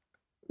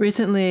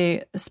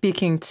recently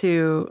speaking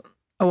to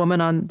a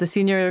woman on the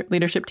senior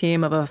leadership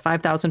team of a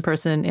 5,000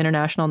 person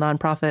international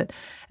nonprofit.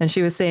 And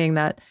she was saying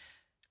that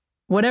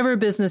whatever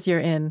business you're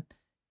in,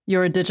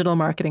 you're a digital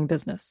marketing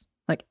business.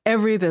 Like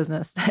every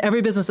business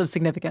of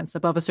significance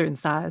above a certain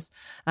size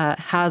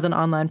has an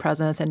online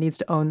presence and needs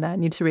to own that,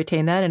 needs to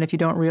retain that. And if you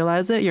don't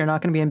realize it, you're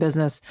not going to be in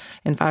business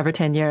in 5 or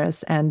 10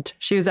 years. And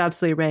she was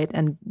absolutely right.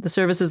 And the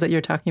services that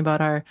you're talking about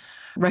are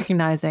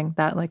recognizing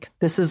that, like,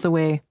 this is the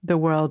way the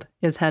world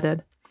is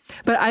headed.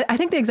 But I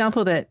think the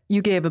example that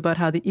you gave about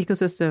how the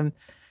ecosystem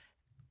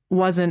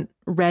wasn't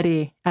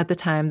ready at the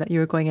time that you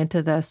were going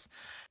into this,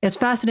 it's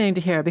fascinating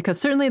to hear,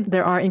 because certainly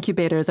there are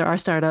incubators, there are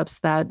startups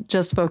that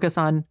just focus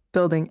on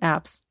building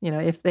apps,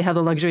 if they have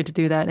the luxury to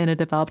do that in a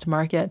developed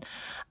market.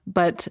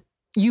 But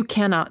you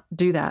cannot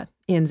do that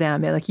in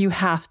Zambia. Like, you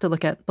have to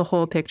look at the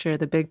whole picture,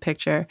 the big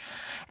picture.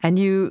 And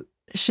you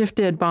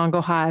shifted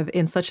Bongo Hive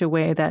in such a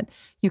way that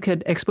you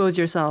could expose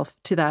yourself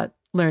to that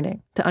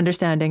learning, to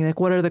understanding, like,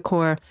 what are the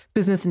core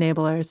business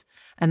enablers,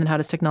 and then how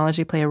does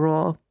technology play a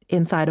role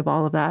inside of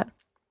all of that.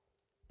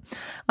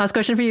 Last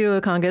question for you,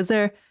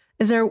 Lukanga.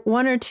 Is there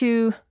one or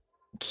two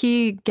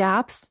key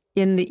gaps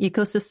in the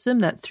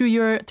ecosystem that through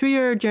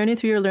your journey,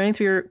 through your learning,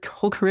 through your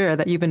whole career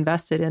that you've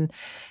invested in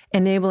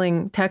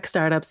enabling tech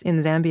startups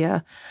in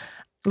Zambia,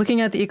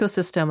 looking at the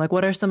ecosystem, like,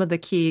 what are some of the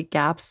key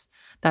gaps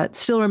that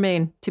still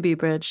remain to be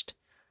bridged?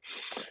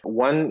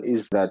 One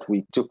is that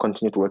we still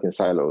continue to work in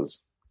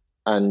silos,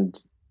 and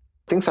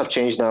things have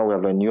changed now. We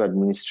have a new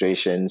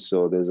administration,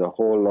 so there's a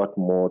whole lot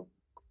more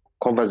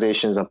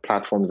conversations and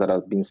platforms that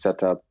are being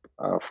set up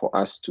for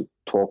us to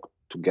talk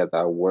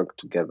together, work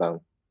together.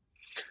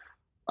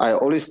 I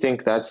always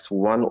think that's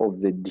one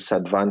of the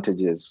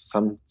disadvantages,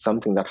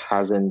 something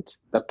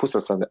that puts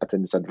us at a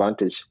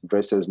disadvantage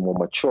versus more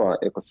mature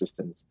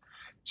ecosystems.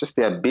 Just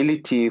the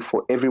ability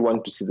for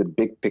everyone to see the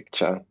big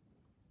picture,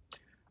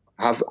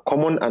 have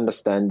common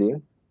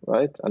understanding,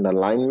 right, and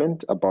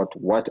alignment about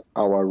what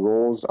our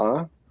roles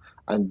are,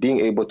 and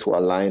being able to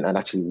align and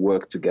actually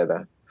work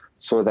together,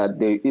 so that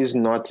there is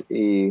not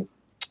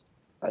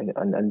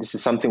and this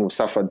is something we've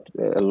suffered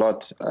a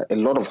lot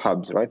of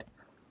hubs, right?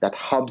 That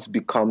hubs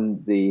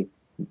become the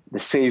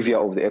savior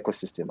of the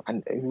ecosystem.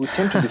 And we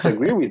tend to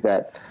disagree with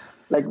that.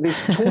 Like,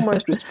 there's too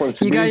much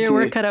responsibility. You got your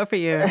work cut out for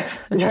you.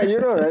 Yeah,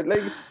 right?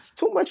 Like, it's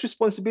too much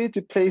responsibility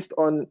placed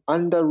on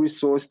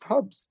under-resourced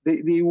hubs.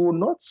 They will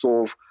not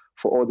solve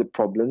for all the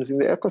problems in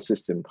the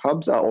ecosystem.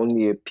 Hubs are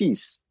only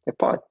a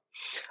part.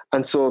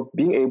 And so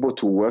being able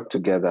to work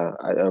together,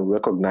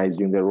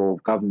 recognizing the role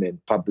of government,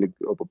 public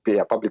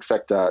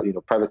sector,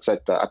 private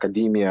sector,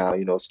 academia,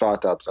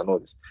 startups and all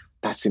this,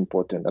 that's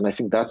important. And I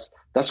think that's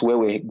where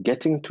we're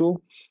getting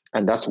to.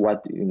 And that's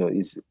what,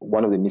 is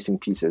one of the missing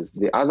pieces.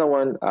 The other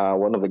one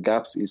of the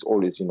gaps is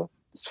always,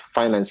 this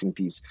financing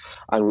piece.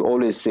 And we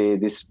always say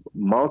this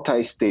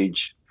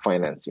multi-stage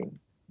financing.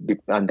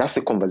 And that's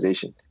the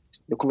conversation.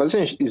 The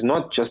conversation is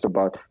not just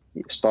about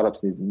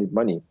startups need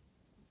money.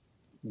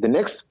 The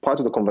next part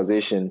of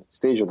the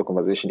stage of the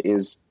conversation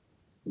is,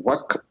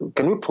 what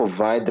can we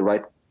provide the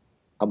right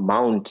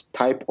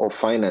type of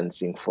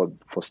financing for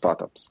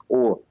startups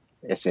or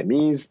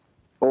SMEs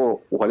or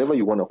whatever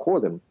you want to call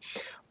them.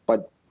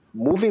 But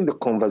moving the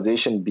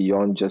conversation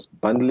beyond just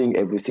bundling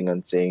everything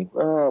and saying,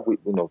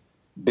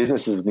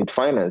 businesses need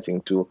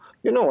financing to,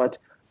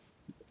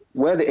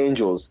 where are the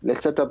angels?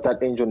 Let's set up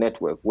that angel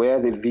network. Where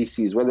are the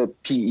VCs? Where are the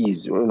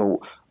PEs?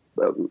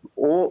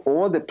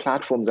 All the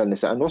platforms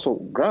and also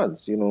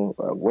grants.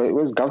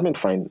 Where's government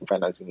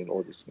financing in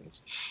all these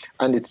things?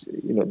 And it's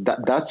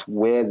that's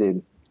where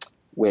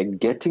we're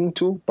getting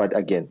to. But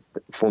again,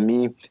 for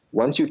me,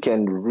 once you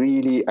can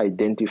really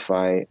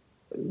identify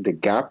the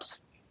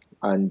gaps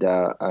and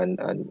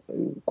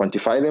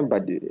quantify them,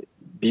 but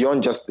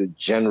beyond just the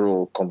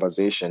general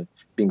conversation,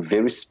 being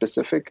very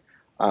specific,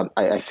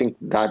 I think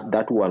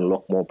that will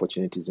unlock more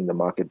opportunities in the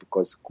market,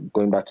 because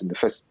going back to the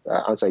first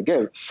answer I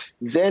gave,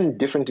 then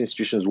different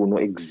institutions will know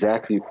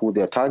exactly who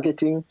they're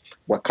targeting,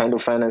 what kind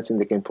of financing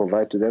they can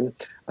provide to them,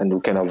 and we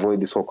can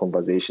avoid this whole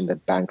conversation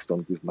that banks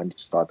don't give money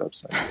to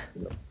startups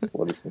and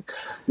all this thing.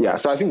 Yeah,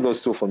 so I think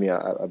those two for me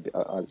are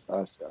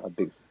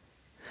big.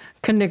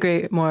 Couldn't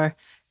agree more.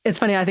 It's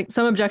funny. I think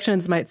some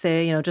objections might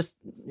say, just,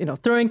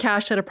 throwing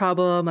cash at a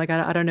problem. Like,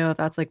 I don't know if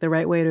that's like the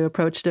right way to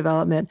approach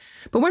development,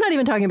 but we're not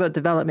even talking about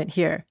development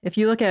here. If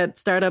you look at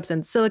startups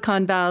in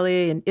Silicon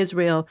Valley and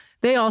Israel,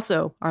 they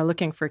also are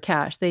looking for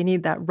cash. They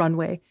need that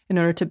runway in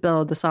order to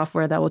build the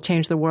software that will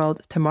change the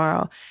world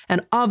tomorrow. And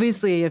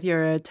obviously, if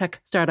you're a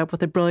tech startup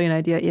with a brilliant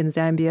idea in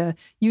Zambia,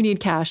 you need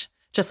cash,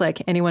 just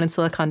like anyone in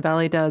Silicon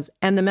Valley does.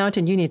 And the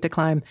mountain you need to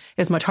climb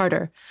is much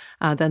harder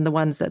than the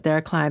ones that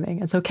they're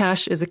climbing. And so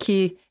cash is a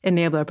key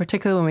enabler,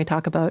 particularly when we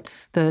talk about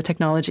the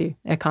technology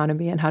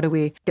economy and how do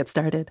we get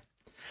started.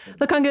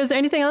 Lukanga, is there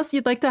anything else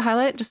you'd like to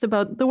highlight just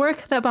about the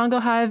work that Bongo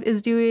Hive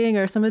is doing,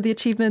 or some of the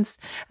achievements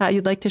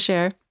you'd like to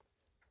share?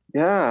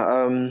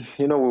 Yeah,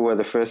 we were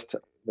the first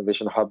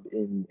innovation hub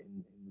in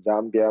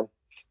Zambia.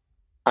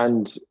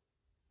 And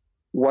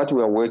what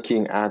we're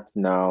working at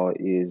now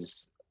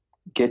is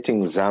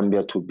getting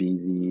Zambia to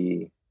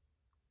be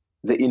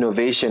the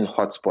innovation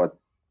hotspot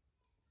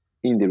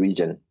in the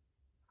region.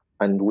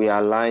 And we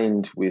are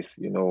aligned with,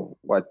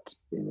 what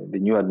the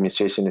new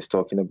administration is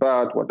talking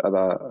about, what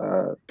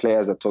other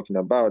players are talking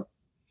about.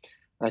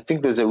 I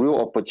think there's a real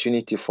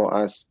opportunity for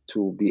us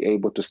to be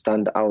able to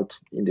stand out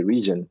in the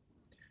region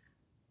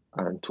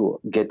and to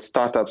get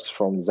startups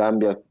from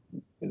Zambia,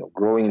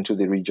 growing into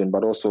the region,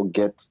 but also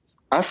get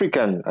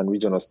African and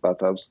regional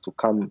startups to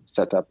come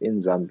set up in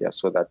Zambia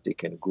so that they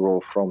can grow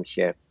from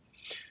here.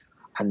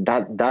 And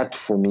that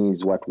for me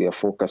is what we are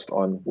focused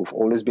on. We've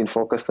always been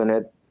focused on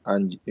it.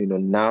 And,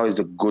 now is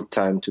a good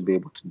time to be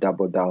able to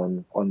double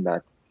down on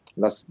that.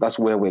 That's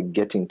where we're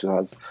getting to.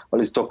 I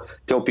always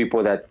tell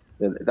people that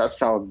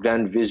that's our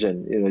grand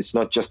vision. It's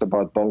not just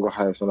about Bongo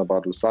Hive, it's not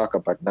about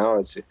Lusaka, but now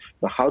it's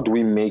how do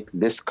we make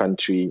this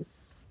country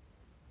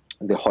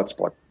the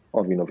hotspot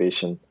of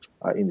innovation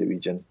in the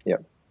region. Yeah.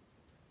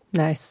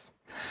 Nice.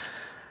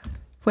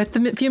 With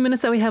the few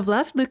minutes that we have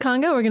left,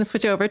 Lukanga, we're going to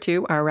switch over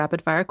to our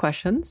rapid fire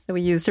questions that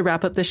we use to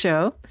wrap up the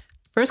show.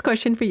 First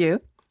question for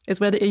you is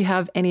whether you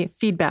have any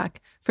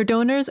feedback for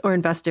donors or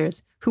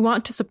investors who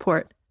want to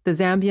support the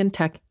Zambian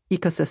tech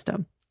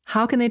ecosystem.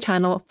 How can they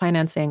channel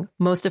financing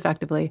most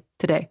effectively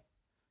today?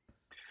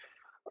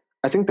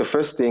 I think the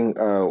first thing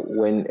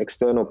when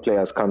external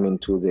players come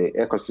into the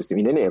ecosystem,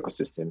 in any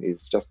ecosystem,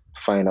 is just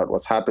find out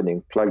what's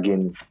happening, plug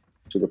in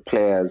to the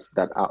players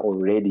that are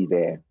already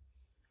there.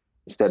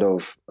 Instead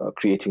of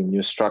creating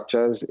new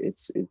structures,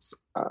 it's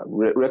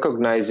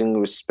recognizing,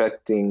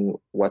 respecting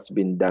what's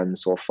been done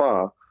so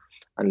far,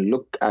 and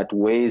look at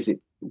ways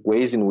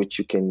in which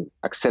you can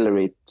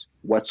accelerate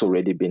what's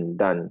already been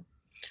done.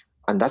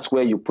 And that's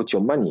where you put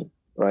your money,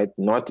 right?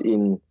 Not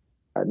in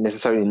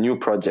necessarily new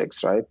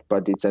projects, right?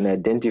 But it's an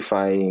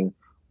identifying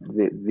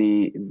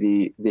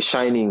the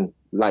shining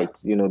light,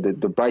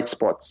 the bright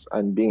spots,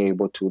 and being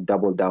able to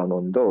double down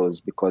on those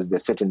because they're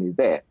certainly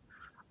there.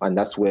 And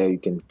that's where you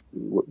can,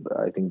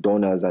 I think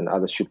donors and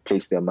others should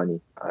place their money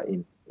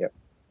in. Yeah.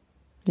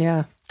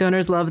 Yeah.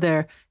 Donors love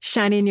their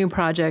shiny new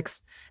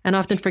projects and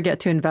often forget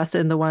to invest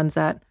in the ones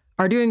that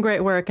are doing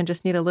great work and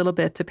just need a little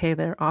bit to pay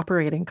their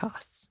operating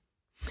costs.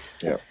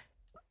 Yeah.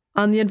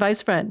 On the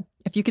advice front,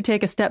 if you could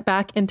take a step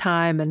back in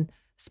time and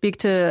speak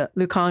to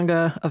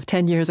Lukanga of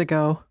 10 years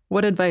ago,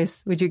 what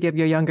advice would you give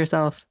your younger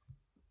self?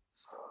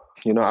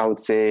 I would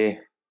say,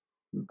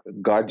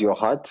 guard your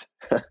heart.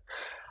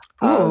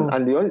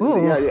 And the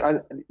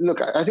only,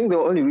 look, I think the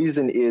only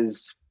reason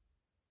is,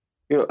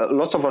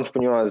 lots of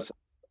entrepreneurs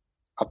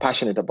are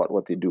passionate about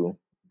what they do,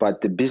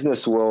 but the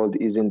business world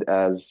isn't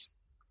as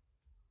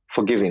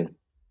forgiving.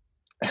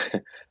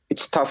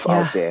 It's tough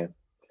out there.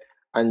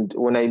 And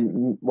when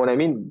I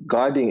mean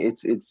guarding,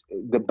 it's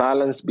the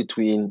balance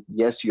between,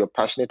 yes, you're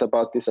passionate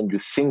about this and you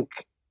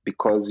think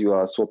because you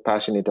are so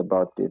passionate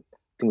about it,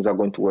 things are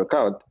going to work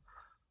out.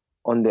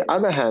 On the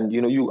other hand,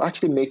 you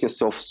actually make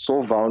yourself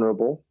so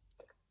vulnerable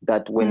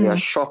that when there are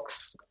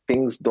shocks,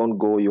 things don't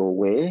go your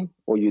way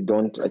or you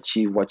don't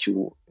achieve what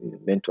you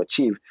meant to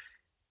achieve,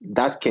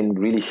 that can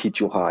really hit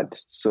you hard.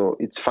 So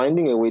it's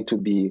finding a way to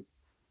be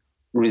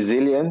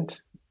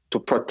resilient, to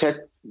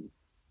protect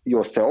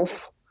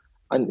yourself.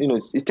 And,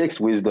 it takes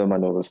wisdom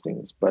and all those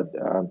things. But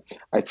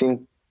I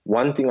think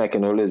one thing I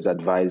can always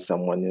advise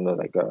someone,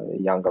 like a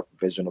younger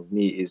version of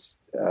me, is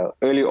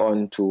early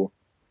on to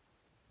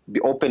be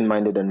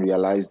open-minded and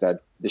realize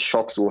that the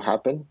shocks will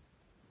happen.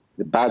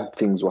 The bad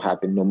things will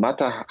happen. No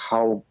matter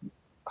how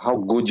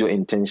good your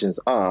intentions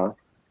are,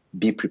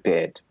 be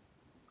prepared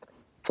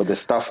for the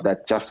stuff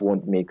that just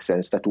won't make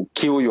sense, that will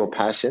kill your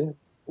passion,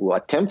 will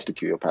attempt to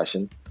kill your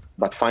passion,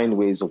 but find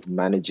ways of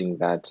managing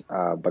that.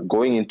 But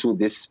going into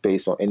this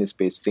space or any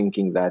space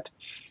thinking that,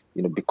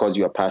 because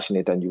you are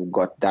passionate and you've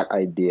got that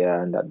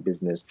idea and that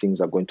business,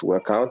 things are going to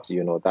work out,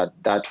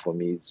 that for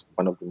me is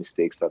one of the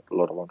mistakes that a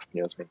lot of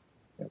entrepreneurs make.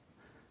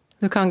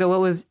 Lukanga,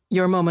 what was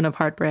your moment of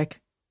heartbreak?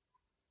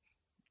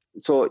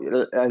 So,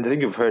 and I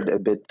think you've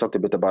talked a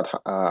bit about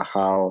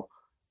how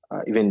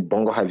even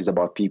Bongo Hive is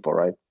about people,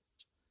 right?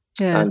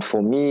 Yeah. And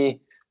for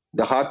me,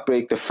 the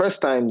heartbreak, the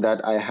first time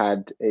that I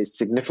had a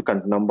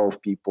significant number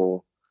of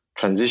people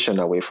transition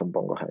away from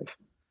Bongo Hive.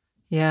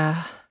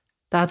 Yeah,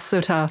 that's so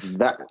tough.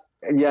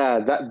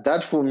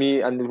 That for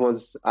me, and it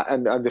was,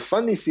 and the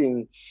funny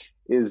thing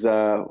is,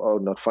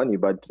 not funny,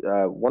 but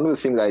one of the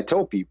things I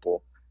tell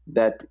people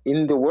that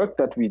in the work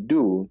that we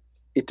do,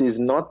 it is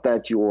not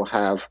that you will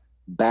have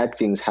bad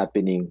things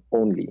happening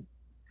only.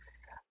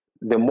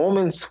 The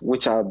moments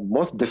which are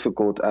most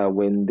difficult are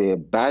when there are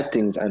bad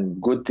things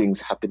and good things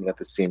happening at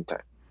the same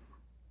time.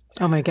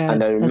 Oh my God,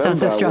 and I remember that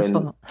sounds so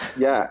stressful.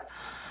 Yeah,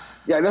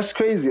 that's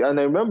crazy. And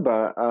I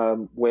remember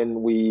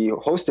when we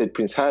hosted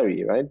Prince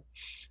Harry, right?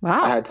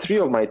 Wow. I had three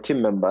of my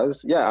team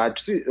members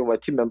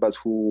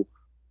who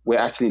were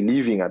actually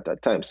leaving at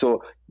that time.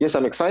 So yes,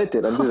 I'm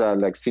excited. And these are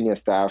like senior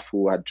staff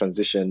who had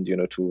transitioned,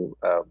 to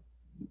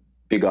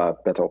bigger,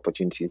 better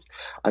opportunities.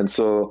 And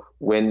so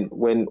when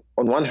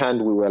on one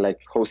hand we were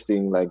like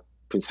hosting like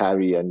Prince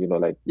Harry and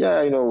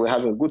we're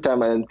having a good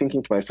time, and I'm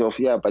thinking to myself,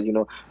 but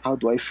how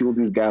do I fill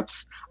these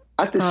gaps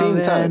at the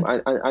same time?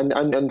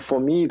 And for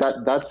me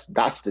that's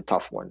the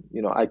tough one.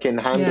 I can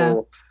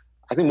handle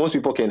I think most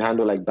people can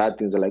handle like bad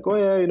things, like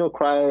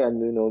cry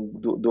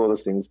and do all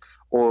those things,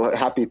 or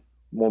happy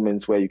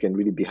moments where you can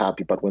really be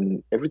happy. But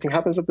when everything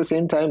happens at the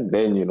same time,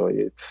 then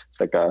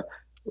it's like a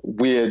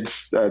weird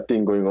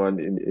thing going on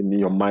in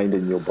your mind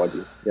and your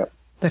body. Yeah.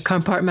 The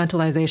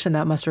compartmentalization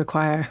that must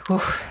require.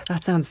 Oof,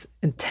 that sounds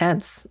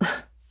intense.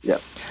 Yeah.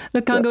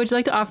 Lukanga, would you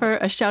like to offer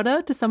a shout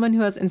out to someone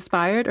who has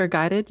inspired or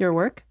guided your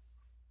work?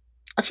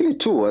 Actually,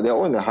 two. They're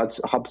all in the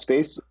hub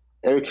space.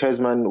 Eric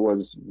Hersman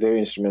was very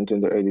instrumental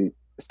in the early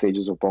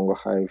stages of Bongo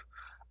Hive.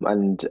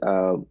 And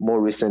more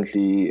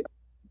recently,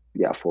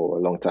 for a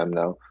long time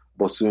now,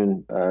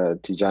 Bosun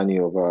Tijani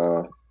of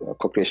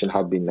Co-Creation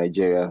Hub in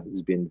Nigeria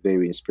has been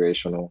very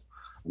inspirational.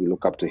 We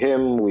look up to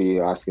him. We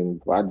ask him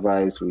for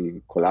advice.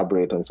 We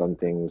collaborate on some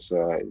things.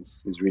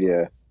 He's really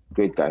a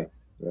great guy.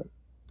 Yeah.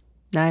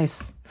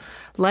 Nice.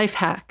 Life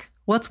hack.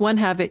 What's one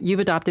habit you've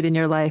adopted in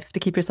your life to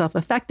keep yourself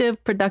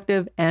effective,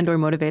 productive, and or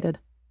motivated?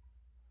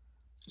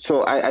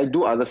 So I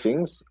do other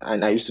things,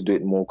 and I used to do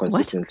it more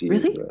consistently.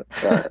 What?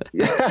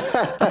 Really?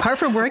 Apart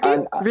from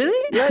working?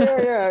 Really?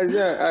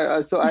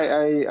 Yeah. So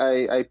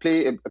I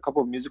play a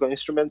couple of musical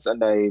instruments,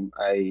 and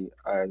I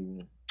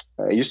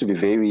used to be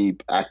very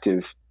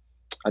active.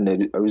 And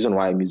the reason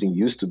why I'm using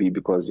used to be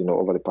because,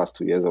 over the past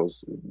 2 years, I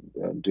was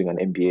doing an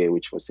MBA,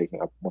 which was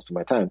taking up most of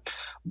my time.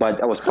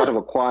 But I was part of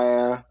a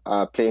choir,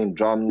 playing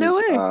drums. No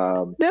way.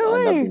 I've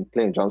been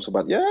playing drums for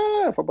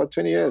about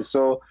 20 years.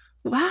 So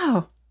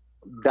wow.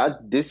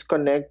 That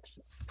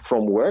disconnect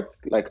from work,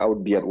 like I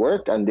would be at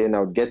work and then I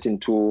would get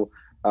into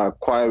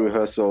choir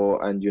rehearsal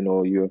and,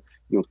 you're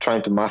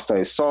trying to master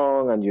a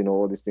song and,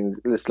 all these things.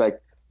 It's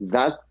like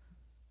that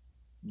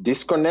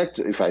disconnect,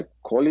 if I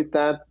call it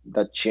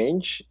that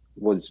change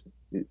was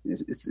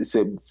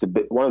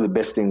one of the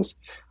best things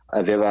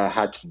I've ever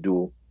had to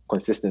do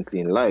consistently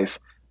in life,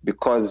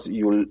 because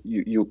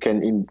you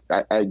can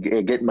I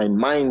get my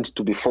mind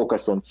to be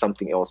focused on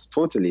something else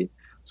totally,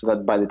 so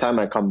that by the time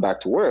I come back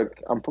to work,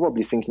 I'm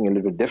probably thinking a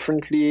little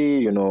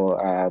differently.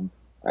 I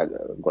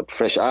got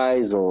fresh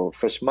eyes or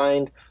fresh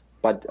mind.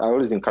 But I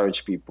always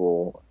encourage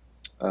people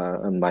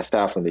and my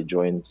staff when they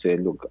join, say,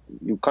 look,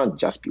 you can't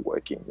just be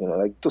working,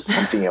 do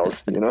something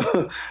else,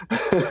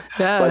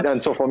 Yeah.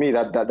 And so for me,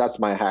 that's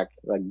my hack,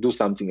 like do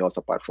something else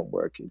apart from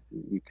work.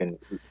 You can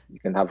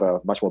have a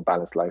much more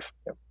balanced life.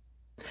 Yeah.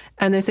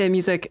 And they say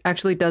music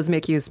actually does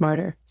make you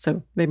smarter.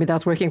 So maybe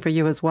that's working for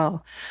you as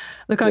well.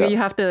 Lukanga, you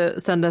have to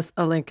send us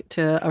a link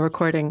to a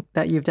recording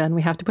that you've done.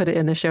 We have to put it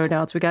in the show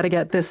notes. We got to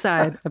get this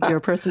side of your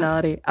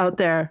personality out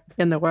there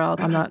in the world.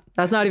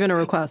 That's not even a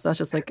request. That's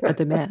just like a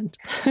demand.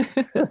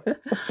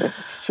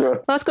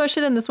 Sure. Last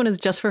question, and this one is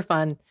just for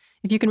fun.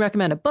 If you can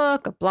recommend a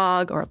book, a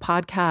blog, or a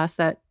podcast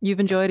that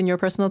you've enjoyed in your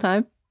personal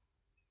time?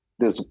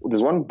 There's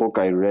one book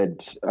I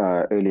read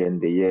earlier in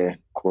the year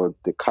called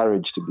The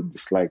Courage to be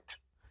Disliked.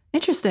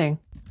 Interesting.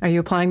 Are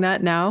you applying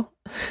that now?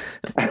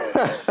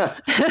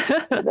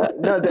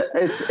 No,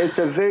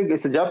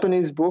 it's a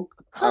Japanese book,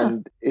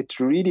 and it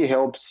really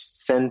helps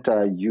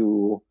center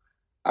you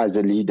as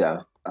a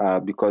leader,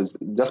 because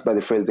just by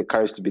the phrase "the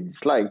courage to be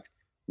disliked,"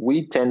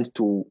 we tend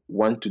to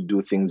want to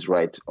do things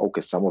right.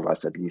 Okay, some of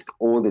us at least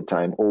all the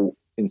time, or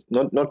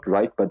not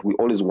right, but we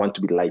always want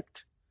to be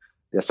liked.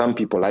 There are some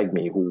people like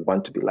me who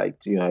want to be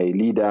liked. A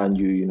leader,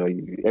 and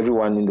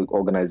everyone in the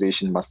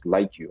organization must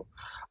like you.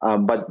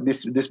 But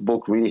this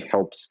book really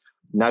helps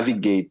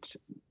navigate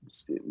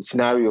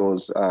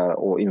scenarios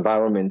or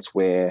environments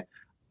where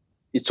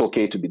it's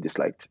okay to be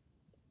disliked.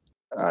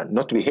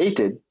 Not to be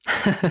hated,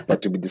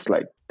 but to be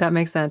disliked. That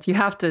makes sense. You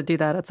have to do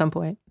that at some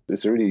point.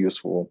 It's a really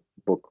useful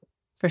book.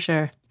 For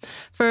sure.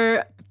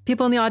 For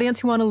people in the audience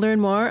who want to learn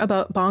more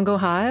about Bongo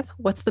Hive,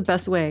 what's the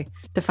best way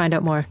to find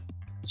out more?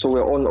 So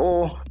we're on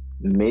all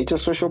major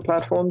social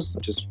platforms,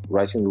 just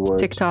writing the word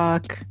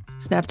TikTok,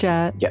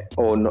 Snapchat. Yeah.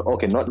 Oh no.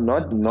 Okay. Not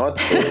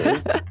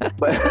those.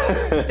 But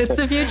It's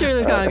the future,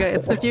 Lukanga.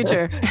 It's the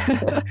future.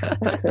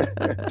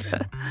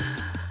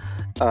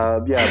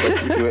 Yeah,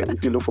 but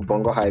if you look for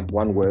Bongo Hive,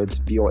 one word,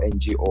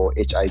 BONGOHIVE,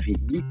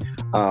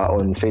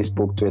 on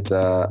Facebook,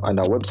 Twitter, and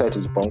our website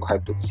is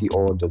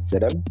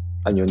bongohive.co.zm,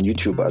 and you're on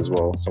YouTube as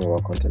well. Some of our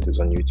content is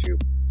on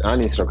YouTube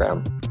and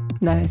Instagram.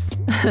 Nice.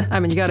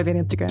 I mean, you got to be on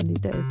Instagram these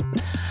days.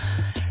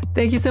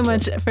 Thank you so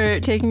much for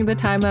taking the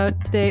time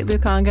out today,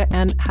 Lukanga,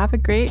 and have a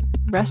great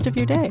rest of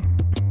your day.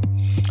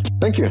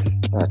 Thank you.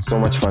 That's so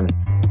much fun.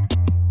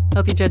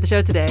 Hope you enjoyed the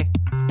show today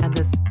and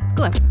this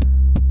glimpse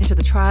into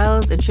the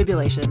trials and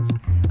tribulations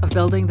of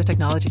building the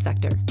technology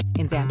sector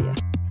in Zambia.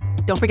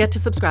 Don't forget to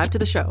subscribe to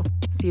the show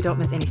so you don't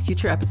miss any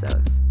future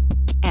episodes.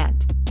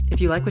 And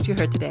if you like what you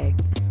heard today,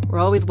 we're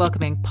always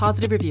welcoming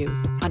positive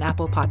reviews on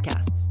Apple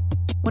Podcasts.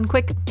 One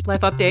quick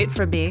life update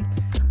from me.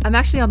 I'm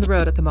actually on the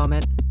road at the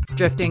moment,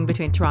 drifting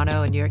between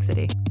Toronto and New York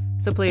City.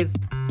 So please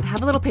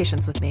have a little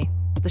patience with me.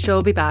 The show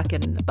will be back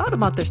in about a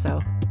month or so,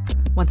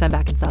 once I'm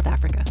back in South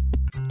Africa.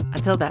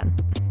 Until then,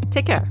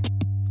 take care.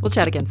 We'll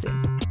chat again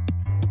soon.